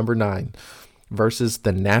 and number 9 versus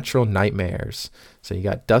the Natural Nightmares. So you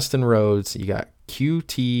got Dustin Rhodes, you got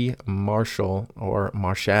QT Marshall or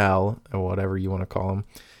Marshall or whatever you want to call him,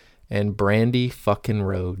 and Brandy fucking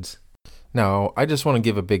Rhodes. Now, I just want to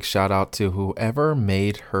give a big shout out to whoever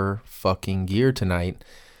made her fucking gear tonight.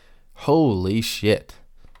 Holy shit.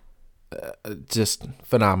 Just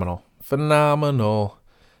phenomenal. Phenomenal.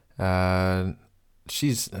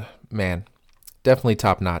 She's, man, definitely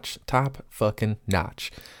top notch. Top fucking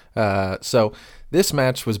notch. So this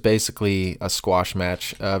match was basically a squash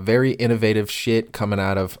match. Very innovative shit coming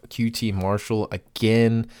out of QT Marshall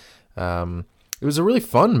again. It was a really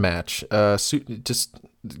fun match. Just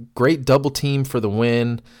great double team for the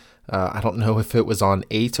win. I don't know if it was on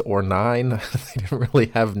 8 or 9. They didn't really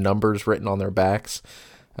have numbers written on their backs.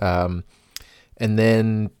 And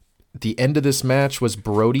then the end of this match was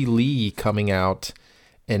Brody Lee coming out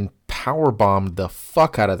and powerbombed the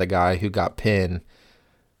fuck out of the guy who got pinned.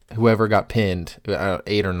 Whoever got pinned,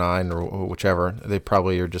 8 or 9 or whichever. They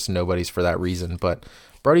probably are just nobodies for that reason. But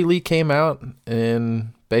Brody Lee came out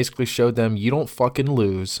and basically showed them, you don't fucking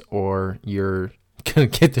lose or you're gonna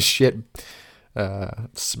get the shit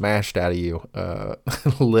smashed out of you.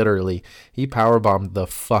 Literally, he powerbombed the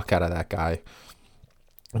fuck out of that guy.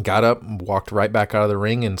 Got up, walked right back out of the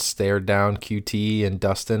ring, and stared down QT and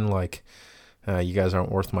Dustin like, you guys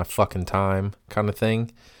aren't worth my fucking time, kind of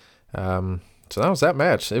thing. So that was that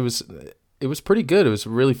match. It was pretty good. It was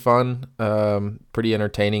really fun, pretty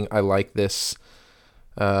entertaining. I like this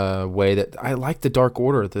way that I like the Dark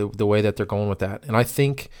Order, the way that they're going with that, and I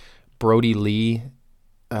think Brody Lee.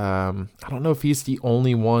 I don't know if he's the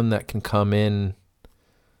only one that can come in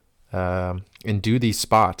and do these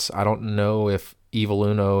spots. I don't know if Evil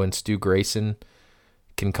Uno and Stu Grayson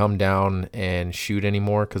can come down and shoot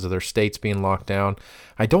anymore because of their states being locked down.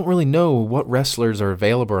 I don't really know what wrestlers are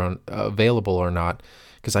available or not,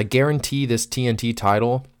 because I guarantee this TNT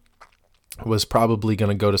title was probably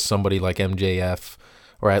going to go to somebody like MJF,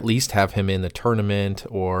 or at least have him in the tournament,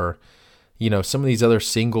 or some of these other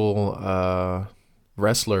single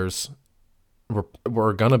wrestlers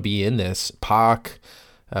were gonna be in this. Pac,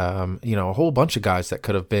 a whole bunch of guys that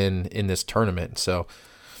could have been in this tournament. So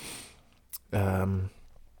on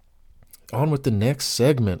with the next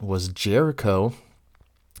segment was Jericho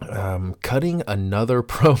cutting another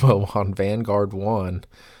promo on Vanguard 1.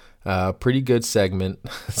 Pretty good segment.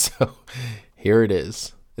 So here it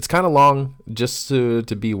is. It's kind of long, just to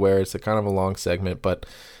be aware. It's a kind of a long segment, but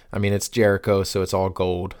I mean, it's Jericho, so it's all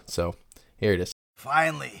gold. So here it is.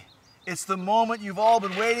 Finally, it's the moment you've all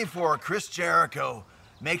been waiting for. Chris Jericho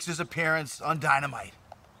makes his appearance on Dynamite.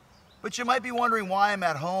 But you might be wondering why I'm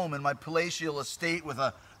at home in my palatial estate with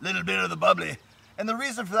a little bit of the bubbly. And the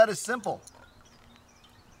reason for that is simple.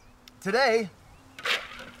 Today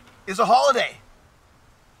is a holiday.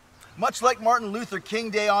 Much like Martin Luther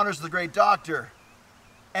King Day honors the great doctor,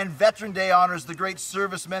 and Veteran Day honors the great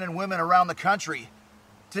servicemen and women around the country,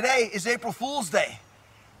 today is April Fool's Day.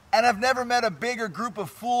 And I've never met a bigger group of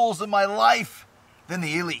fools in my life than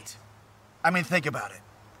the Elite. I mean, think about it.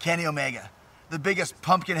 Kenny Omega, the biggest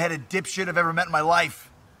pumpkin-headed dipshit I've ever met in my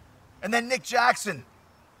life. And then Nick Jackson,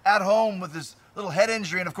 at home with his little head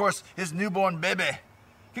injury and, of course, his newborn baby.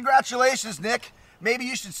 Congratulations, Nick. Maybe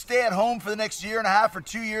you should stay at home for the next 1.5 or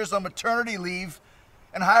 2 years on maternity leave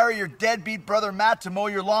and hire your deadbeat brother Matt to mow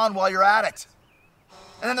your lawn while you're at it.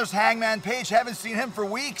 And then there's Hangman Page. Haven't seen him for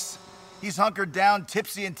weeks. He's hunkered down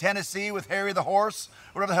tipsy in Tennessee with Harry the Horse,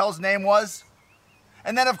 whatever the hell his name was.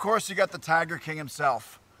 And then, of course, you got the Tiger King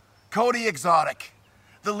himself, Cody Exotic,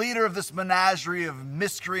 the leader of this menagerie of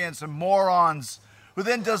miscreants and morons, who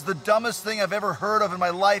then does the dumbest thing I've ever heard of in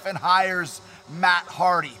my life and hires Matt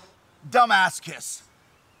Hardy. Dumbass kiss.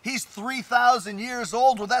 He's 3,000 years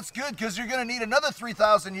old. Well, that's good, because you're going to need another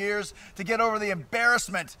 3,000 years to get over the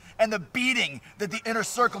embarrassment and the beating that the Inner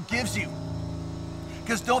Circle gives you.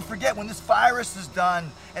 Because don't forget, when this virus is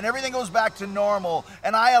done and everything goes back to normal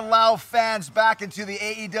and I allow fans back into the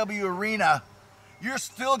AEW arena, you're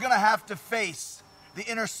still going to have to face the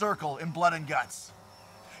Inner Circle in Blood and Guts.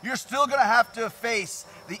 You're still gonna have to face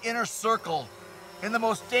the Inner Circle in the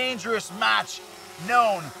most dangerous match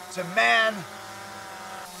known to man.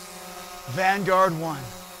 Vanguard won.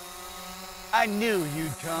 I knew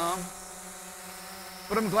you'd come.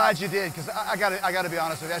 But I'm glad you did, because I gotta be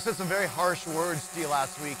honest with you. I said some very harsh words to you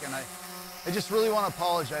last week, and I just really want to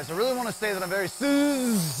apologize. I really want to say that I'm very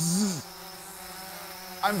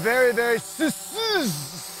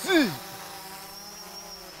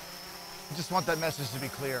I just want that message to be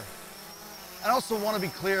clear. I also want to be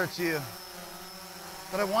clear to you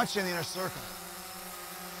that I want you in the Inner Circle.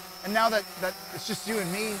 And now that it's just you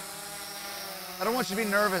and me, I don't want you to be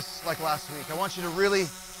nervous like last week. I want you to really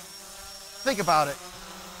think about it.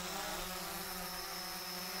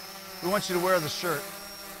 We want you to wear the shirt.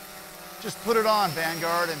 Just put it on,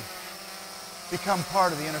 Vanguard, and become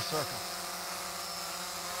part of the Inner Circle.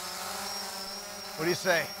 What do you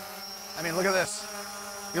say? I mean, look at this.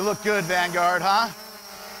 You look good, Vanguard, huh?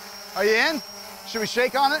 Are you in? Should we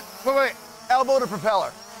shake on it? Wait. Elbow to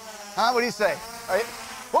propeller. Huh? What do you say? Are you?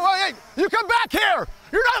 Wait. You come back here.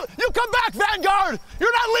 You come back, Vanguard.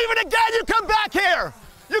 You're not leaving again. You come back here.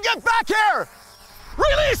 You get back here.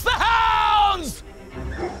 Release the hounds.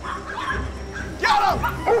 Get him.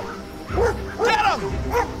 Get him.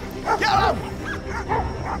 Get him.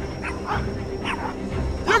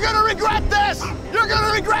 You're gonna regret this. You're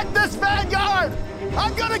gonna regret this, Vanguard.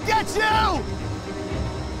 I'm gonna get you.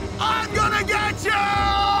 I'm gonna get you!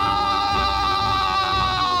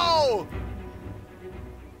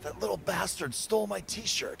 That little bastard stole my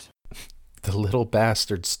t-shirt. The little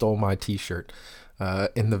bastard stole my t-shirt.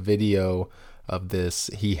 In the video of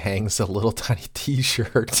this, he hangs a little tiny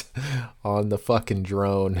t-shirt on the fucking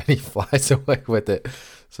drone and he flies away with it.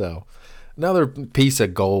 So, another piece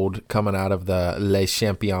of gold coming out of the Les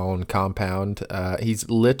Champions compound. He's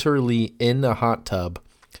literally in the hot tub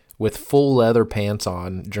with full leather pants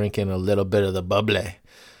on, drinking a little bit of the bubbly,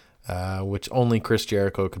 which only Chris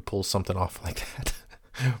Jericho could pull something off like that.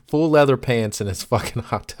 Full leather pants in his fucking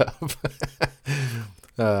hot tub.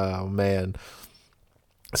 Oh, man.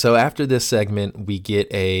 So after this segment, we get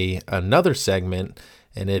another segment,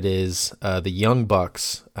 and it is the Young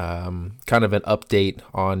Bucks, kind of an update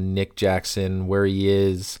on Nick Jackson, where he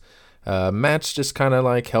is. Matt's just kind of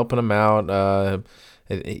like helping him out.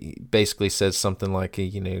 It basically says something like,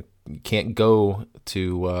 you can't go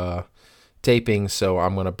to taping, so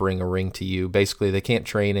I'm going to bring a ring to you. Basically, they can't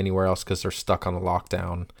train anywhere else because they're stuck on a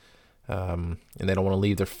lockdown. And they don't want to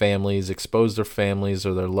leave their families, expose their families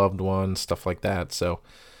or their loved ones, stuff like that. So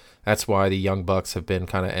that's why the Young Bucks have been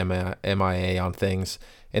kind of MIA on things.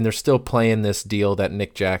 And they're still playing this deal that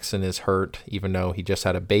Nick Jackson is hurt, even though he just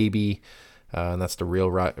had a baby. And that's the real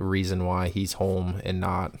reason why he's home and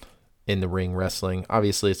not in the ring wrestling.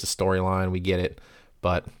 Obviously, it's a storyline. We get it.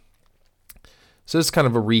 But so it's kind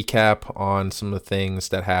of a recap on some of the things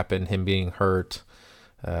that happened, him being hurt,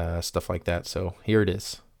 stuff like that. So here it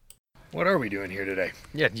is. What are we doing here today?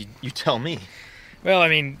 Yeah, you tell me. Well, I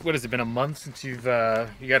mean, what has it been, a month since you got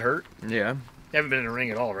hurt? Yeah. You haven't been in a ring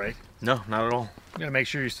at all, right? No, not at all. You gotta make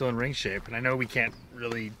sure you're still in ring shape. And I know we can't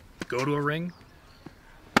really go to a ring,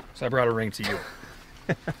 so I brought a ring to you.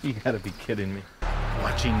 You gotta be kidding me.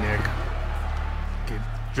 Watching Nick get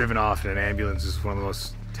driven off in an ambulance is one of the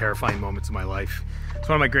most terrifying moments of my life. It's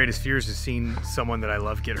one of my greatest fears, is seeing someone that I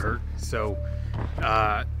love get hurt. So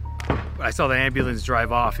I saw the ambulance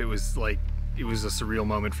drive off. It was a surreal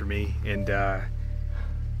moment for me, and I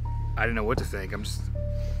didn't know what to think. I'm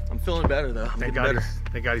feeling better though. Thank God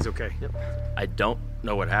he's okay. Yep. I don't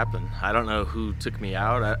know what happened. I don't know who took me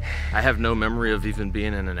out. I have no memory of even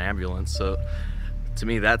being in an ambulance. So to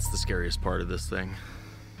me, that's the scariest part of this thing.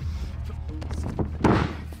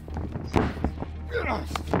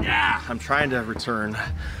 Yeah, I'm trying to return.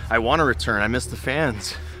 I want to return. I miss the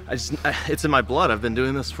fans. It's in my blood. I've been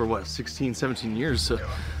doing this for 16, 17 years. So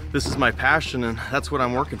this is my passion, and that's what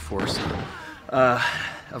I'm working for. So a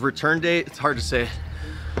return date, it's hard to say.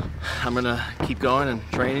 I'm gonna keep going and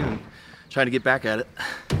training and trying to get back at it.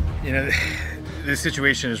 You know, this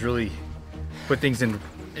situation has really put things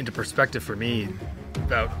into perspective for me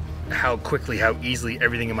about how quickly, how easily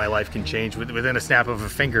everything in my life can change within a snap of a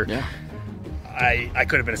finger. Yeah. I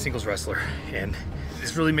could have been a singles wrestler, and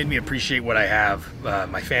this really made me appreciate what I have,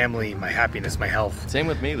 my family, my happiness, my health. Same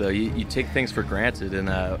with me though. You take things for granted,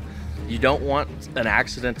 and you don't want an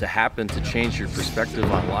accident to happen to change your perspective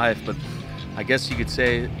on life, but I guess you could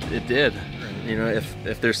say it did. You know,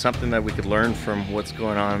 if there's something that we could learn from what's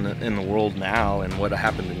going on in the world now and what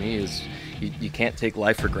happened to me, is you can't take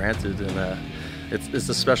life for granted, and it's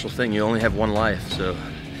a special thing. You only have one life, so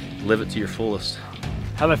live it to your fullest.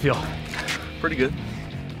 How'd that feel? pretty good.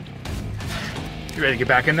 You ready to get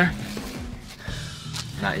back in there?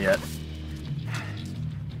 Not yet.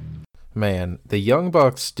 Man, the Young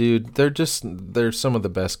Bucks, dude, they're some of the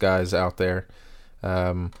best guys out there.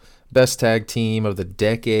 Best tag team of the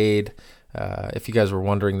decade. If you guys were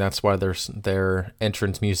wondering, that's why their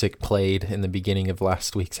entrance music played in the beginning of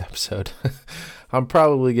last week's episode. I'm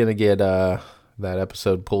probably going to get that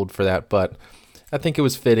episode pulled for that, but I think it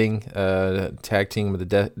was fitting. Tag team of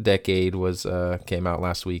the decade came out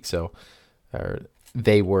last week, so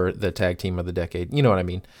they were the tag team of the decade. You know what I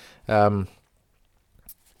mean?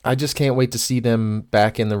 I just can't wait to see them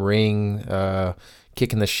back in the ring,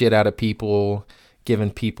 kicking the shit out of people,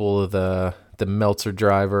 giving people the Meltzer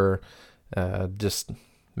driver. It's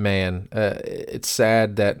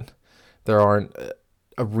sad that there aren't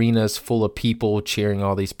arenas full of people cheering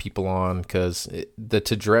all these people on, because the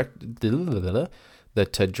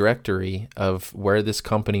trajectory of where this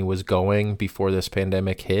company was going before this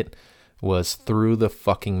pandemic hit was through the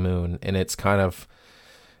fucking moon, and it's kind of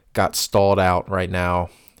got stalled out right now.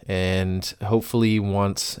 And hopefully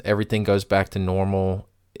once everything goes back to normal,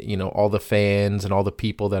 all the fans and all the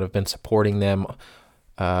people that have been supporting them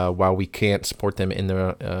while we can't support them in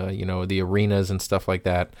the the arenas and stuff like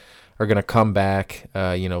that are going to come back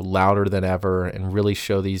louder than ever and really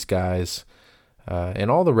show these guys and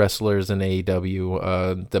all the wrestlers in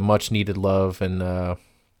AEW the much needed love and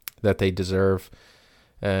that they deserve,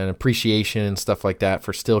 and appreciation and stuff like that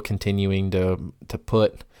for still continuing to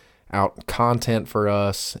put out content for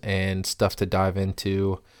us and stuff to dive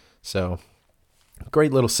into. So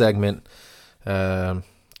great little segment.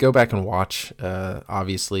 Go back and watch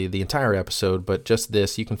obviously the entire episode, but just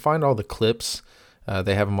this, you can find all the clips.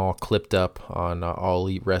 They have them all clipped up on All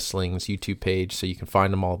Elite Wrestling's YouTube page, so you can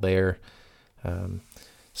find them all there.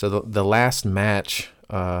 So the last match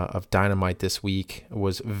of Dynamite this week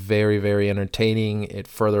was very, very entertaining. It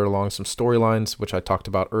furthered along some storylines, which I talked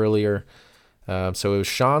about earlier. So it was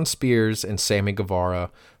Shawn Spears and Sammy Guevara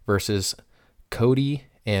versus Cody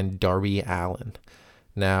and Darby Allin.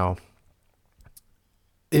 Now,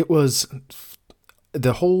 it was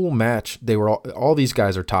the whole match. They were all these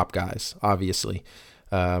guys are top guys, obviously.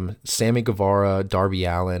 Sammy Guevara, Darby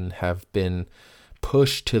Allin have been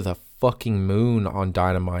pushed to the fucking moon on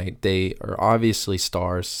Dynamite. They are obviously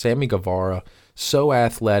stars. Sammy Guevara, so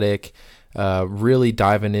athletic, really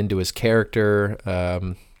diving into his character.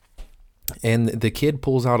 And the kid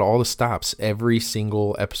pulls out all the stops every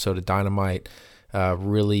single episode of Dynamite,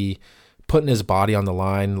 really putting his body on the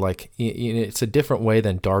line. Like, it's a different way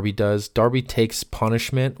than Darby does. Darby takes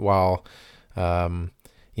punishment while,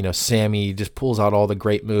 Sammy just pulls out all the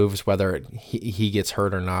great moves, whether he gets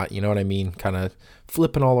hurt or not. You know what I mean? Kind of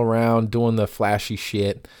flipping all around, doing the flashy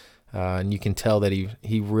shit. And you can tell that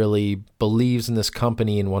he really believes in this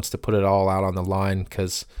company and wants to put it all out on the line,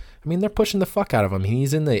 because they're pushing the fuck out of him.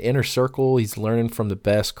 He's in the inner circle. He's learning from the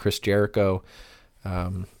best, Chris Jericho.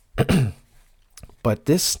 But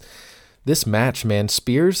this match, man,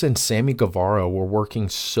 Spears and Sammy Guevara were working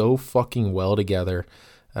so fucking well together.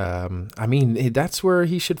 That's where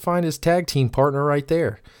he should find his tag team partner right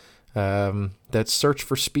there. That search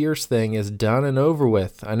for Spears thing is done and over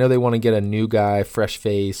with. I know they want to get a new guy, fresh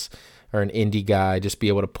face, or an indie guy, just be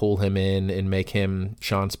able to pull him in and make him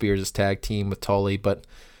Shawn Spears' tag team with Tully, but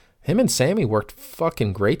him and Sammy worked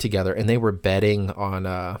fucking great together, and they were betting on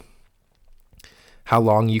how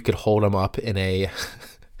long you could hold him up in a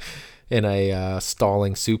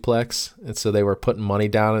stalling suplex. And so they were putting money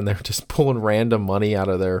down, and they were just pulling random money out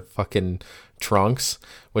of their fucking trunks,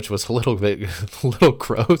 which was a little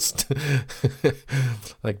gross.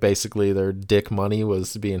 Like, basically their dick money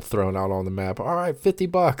was being thrown out on the map. All right,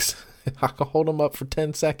 $50. I can hold them up for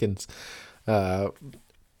 10 seconds.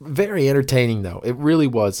 Very entertaining, though. It really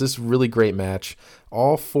was. This really great match.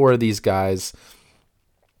 All four of these guys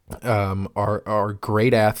are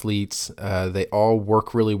great athletes. They all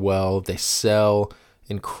work really well. They sell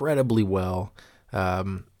incredibly well.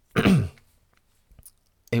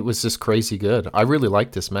 It was just crazy good. I really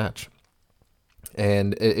liked this match.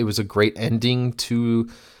 And it was a great ending to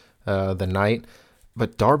the night.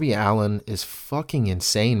 But Darby Allin is fucking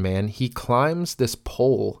insane, man. He climbs this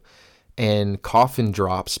pole and coffin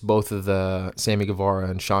drops both of the Sammy Guevara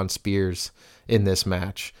and Shawn Spears in this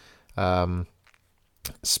match.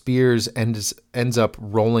 Spears ends up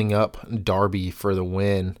rolling up Darby for the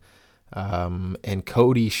win. And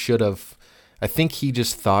Cody should have... I think he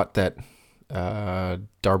just thought that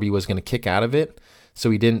Darby was going to kick out of it,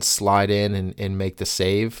 so he didn't slide in and make the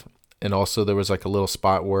save. And also there was like a little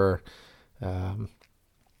spot where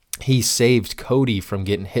he saved Cody from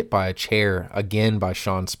getting hit by a chair again by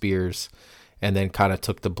Shawn Spears, and then kind of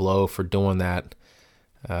took the blow for doing that,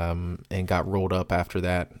 and got rolled up after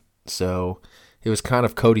that. So it was kind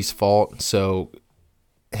of Cody's fault. So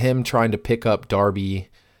him trying to pick up Darby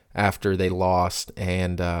after they lost,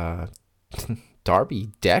 and Darby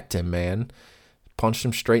decked him, man. Punched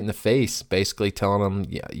him straight in the face, basically telling him,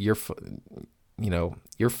 "Yeah, you're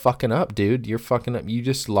fucking up, dude. You're fucking up. You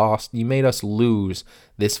just lost. You made us lose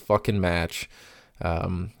this fucking match."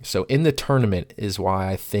 So in the tournament is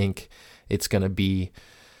why I think it's gonna be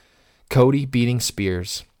Cody beating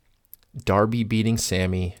Spears, Darby beating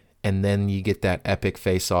Sammy, and then you get that epic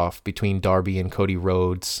face-off between Darby and Cody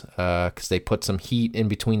Rhodes, because they put some heat in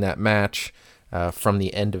between that match from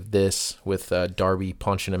the end of this with Darby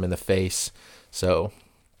punching him in the face. So,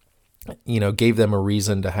 gave them a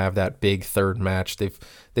reason to have that big third match.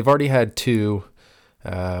 They've already had two.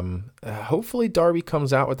 Hopefully Darby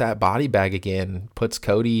comes out with that body bag again, puts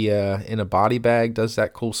Cody in a body bag, does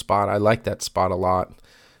that cool spot. I like that spot a lot.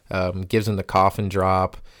 Gives him the coffin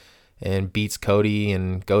drop and beats Cody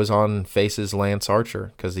and goes on and faces Lance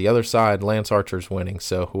Archer, because the other side, Lance Archer's winning.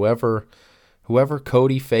 So whoever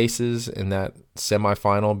Cody faces in that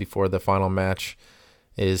semifinal before the final match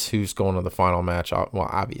is who's going to the final match. Well,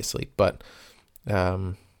 obviously, but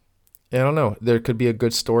I don't know. There could be a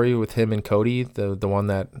good story with him and Cody, the one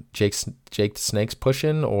that Jake the Snake's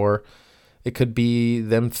pushing, or it could be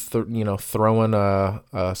them throwing a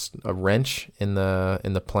wrench in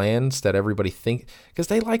the plans that everybody think, because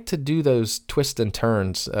they like to do those twists and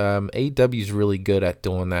turns. AEW's really good at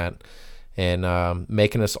doing that and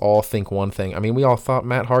making us all think one thing. I mean, we all thought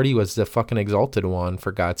Matt Hardy was the fucking Exalted One,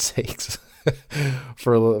 for God's sakes.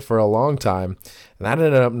 for a long time, and that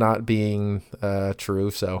ended up not being true.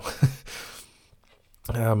 So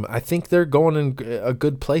I think they're going in a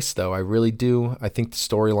good place, though. I really do. I think the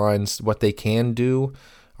storylines, what they can do,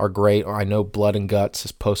 are great. I know Blood and Guts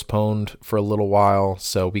is postponed for a little while,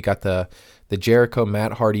 so we got the Jericho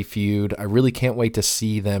Matt Hardy feud. I really can't wait to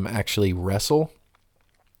see them actually wrestle.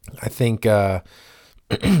 I think both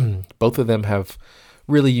of them have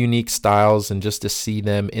really unique styles, and just to see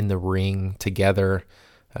them in the ring together,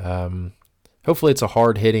 hopefully it's a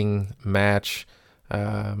hard-hitting match.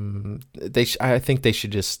 I think they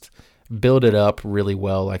should just build it up really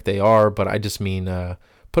well like they are, but I just mean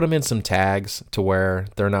put them in some tags to where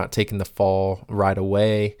they're not taking the fall right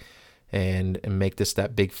away, and make this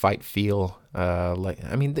that big fight feel.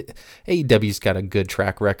 AEW's got a good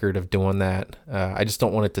track record of doing that. I just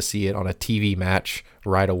don't want it to see it on a TV match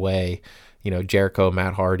right away. Jericho,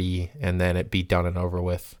 Matt Hardy, and then it be done and over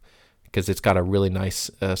with, because it's got a really nice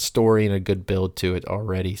story and a good build to it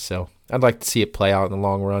already. So I'd like to see it play out in the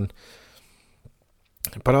long run.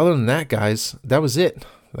 But other than that, guys, that was it.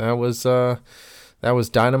 That was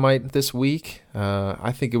Dynamite this week.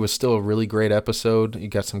 I think it was still a really great episode. You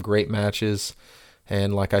got some great matches.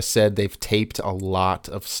 And like I said, they've taped a lot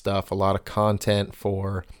of stuff, a lot of content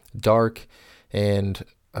for Dark, and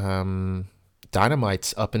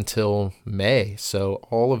Dynamite's up until May, so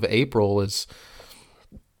all of April is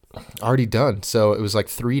already done. So it was like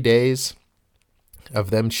 3 days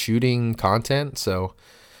of them shooting content, so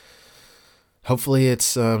hopefully it's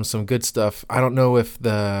some good stuff. I don't know if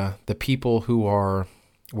the people who were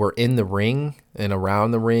in the ring and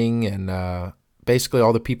around the ring, and basically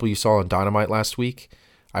all the people you saw on Dynamite last week,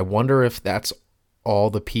 I wonder if that's all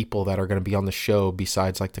the people that are going to be on the show,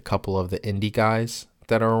 besides like the couple of the indie guys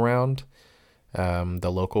that are around. The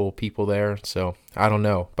local people there. So I don't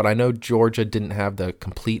know, but I know Georgia didn't have the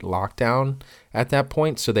complete lockdown at that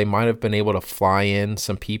point, so they might have been able to fly in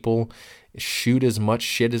some people, shoot as much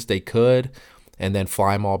shit as they could, and then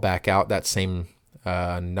fly them all back out that same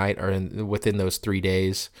night, or within those 3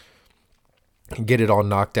 days, get it all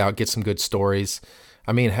knocked out, get some good stories.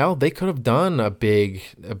 I mean, hell, they could have done a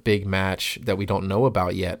big match that we don't know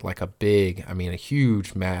about yet, like a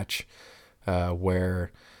huge match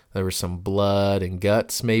where there was some blood and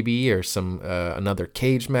guts, maybe, or some another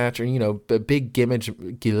cage match, or a big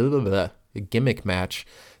gimmick match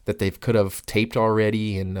that they could have taped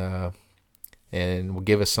already, and will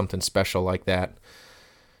give us something special like that.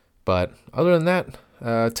 But other than that,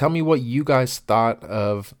 tell me what you guys thought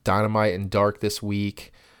of Dynamite and Dark this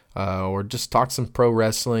week, or just talk some pro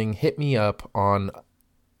wrestling. Hit me up on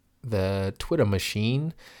the Twitter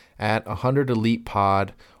machine at 100 Elite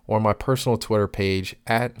Pod, or my personal Twitter page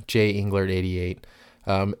at JEnglert88.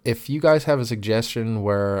 If you guys have a suggestion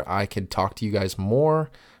where I could talk to you guys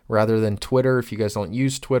more rather than Twitter, if you guys don't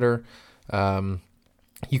use Twitter,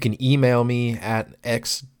 you can email me at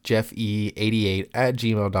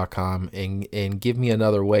xjeffe88@gmail.com and give me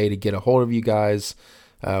another way to get a hold of you guys.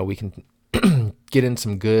 We can get in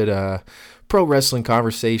some good pro wrestling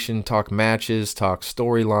conversation, talk matches, talk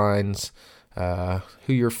storylines,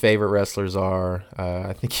 who your favorite wrestlers are.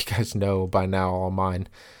 I think you guys know by now all mine.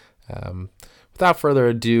 Without further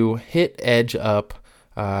ado, hit Edge up.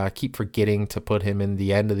 I keep forgetting to put him in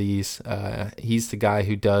the end of these. He's the guy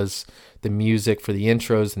who does the music for the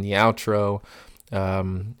intros and the outro.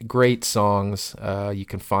 Great songs. You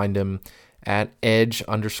can find him at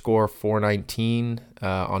Edge_419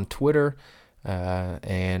 on Twitter,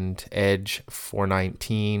 and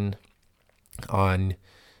Edge419 on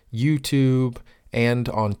YouTube and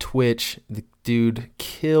on Twitch. The dude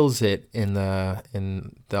kills it in the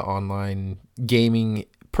online gaming.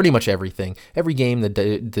 Pretty much everything. Every game the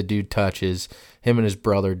dude touches, him and his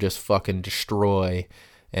brother just fucking destroy,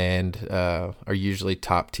 and are usually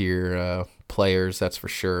top tier players, that's for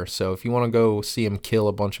sure. So if you want to go see him kill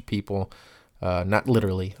a bunch of people, not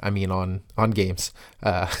literally, I mean on games,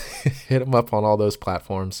 hit him up on all those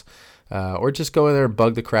platforms, or just go in there and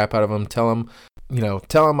bug the crap out of him. Tell him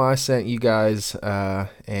I sent you guys,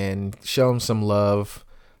 and show him some love.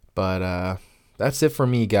 But that's it for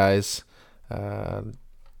me, guys.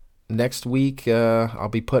 Next week, I'll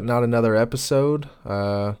be putting out another episode,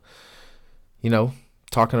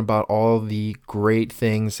 talking about all the great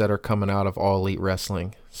things that are coming out of All Elite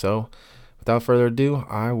Wrestling. So, without further ado,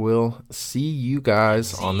 I will see you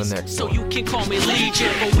guys on the next one. So you can call me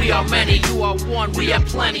Legion, but we are many. You are one, we have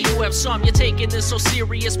plenty. You have some, you're taking this so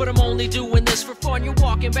serious, but I'm only doing this for fun. You're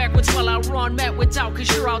walking backwards while I run, met with doubt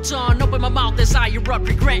cause you're outdone. Open my mouth as I erupt,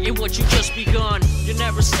 regretting what you just begun. You're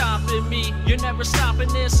never stopping me, you're never stopping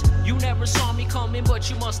this. You never saw me coming, but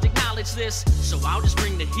you must acknowledge this. So I'll just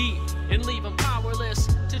bring the heat and leave them powerless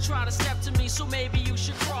to try to step to me, so maybe you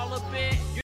should crawl a bit.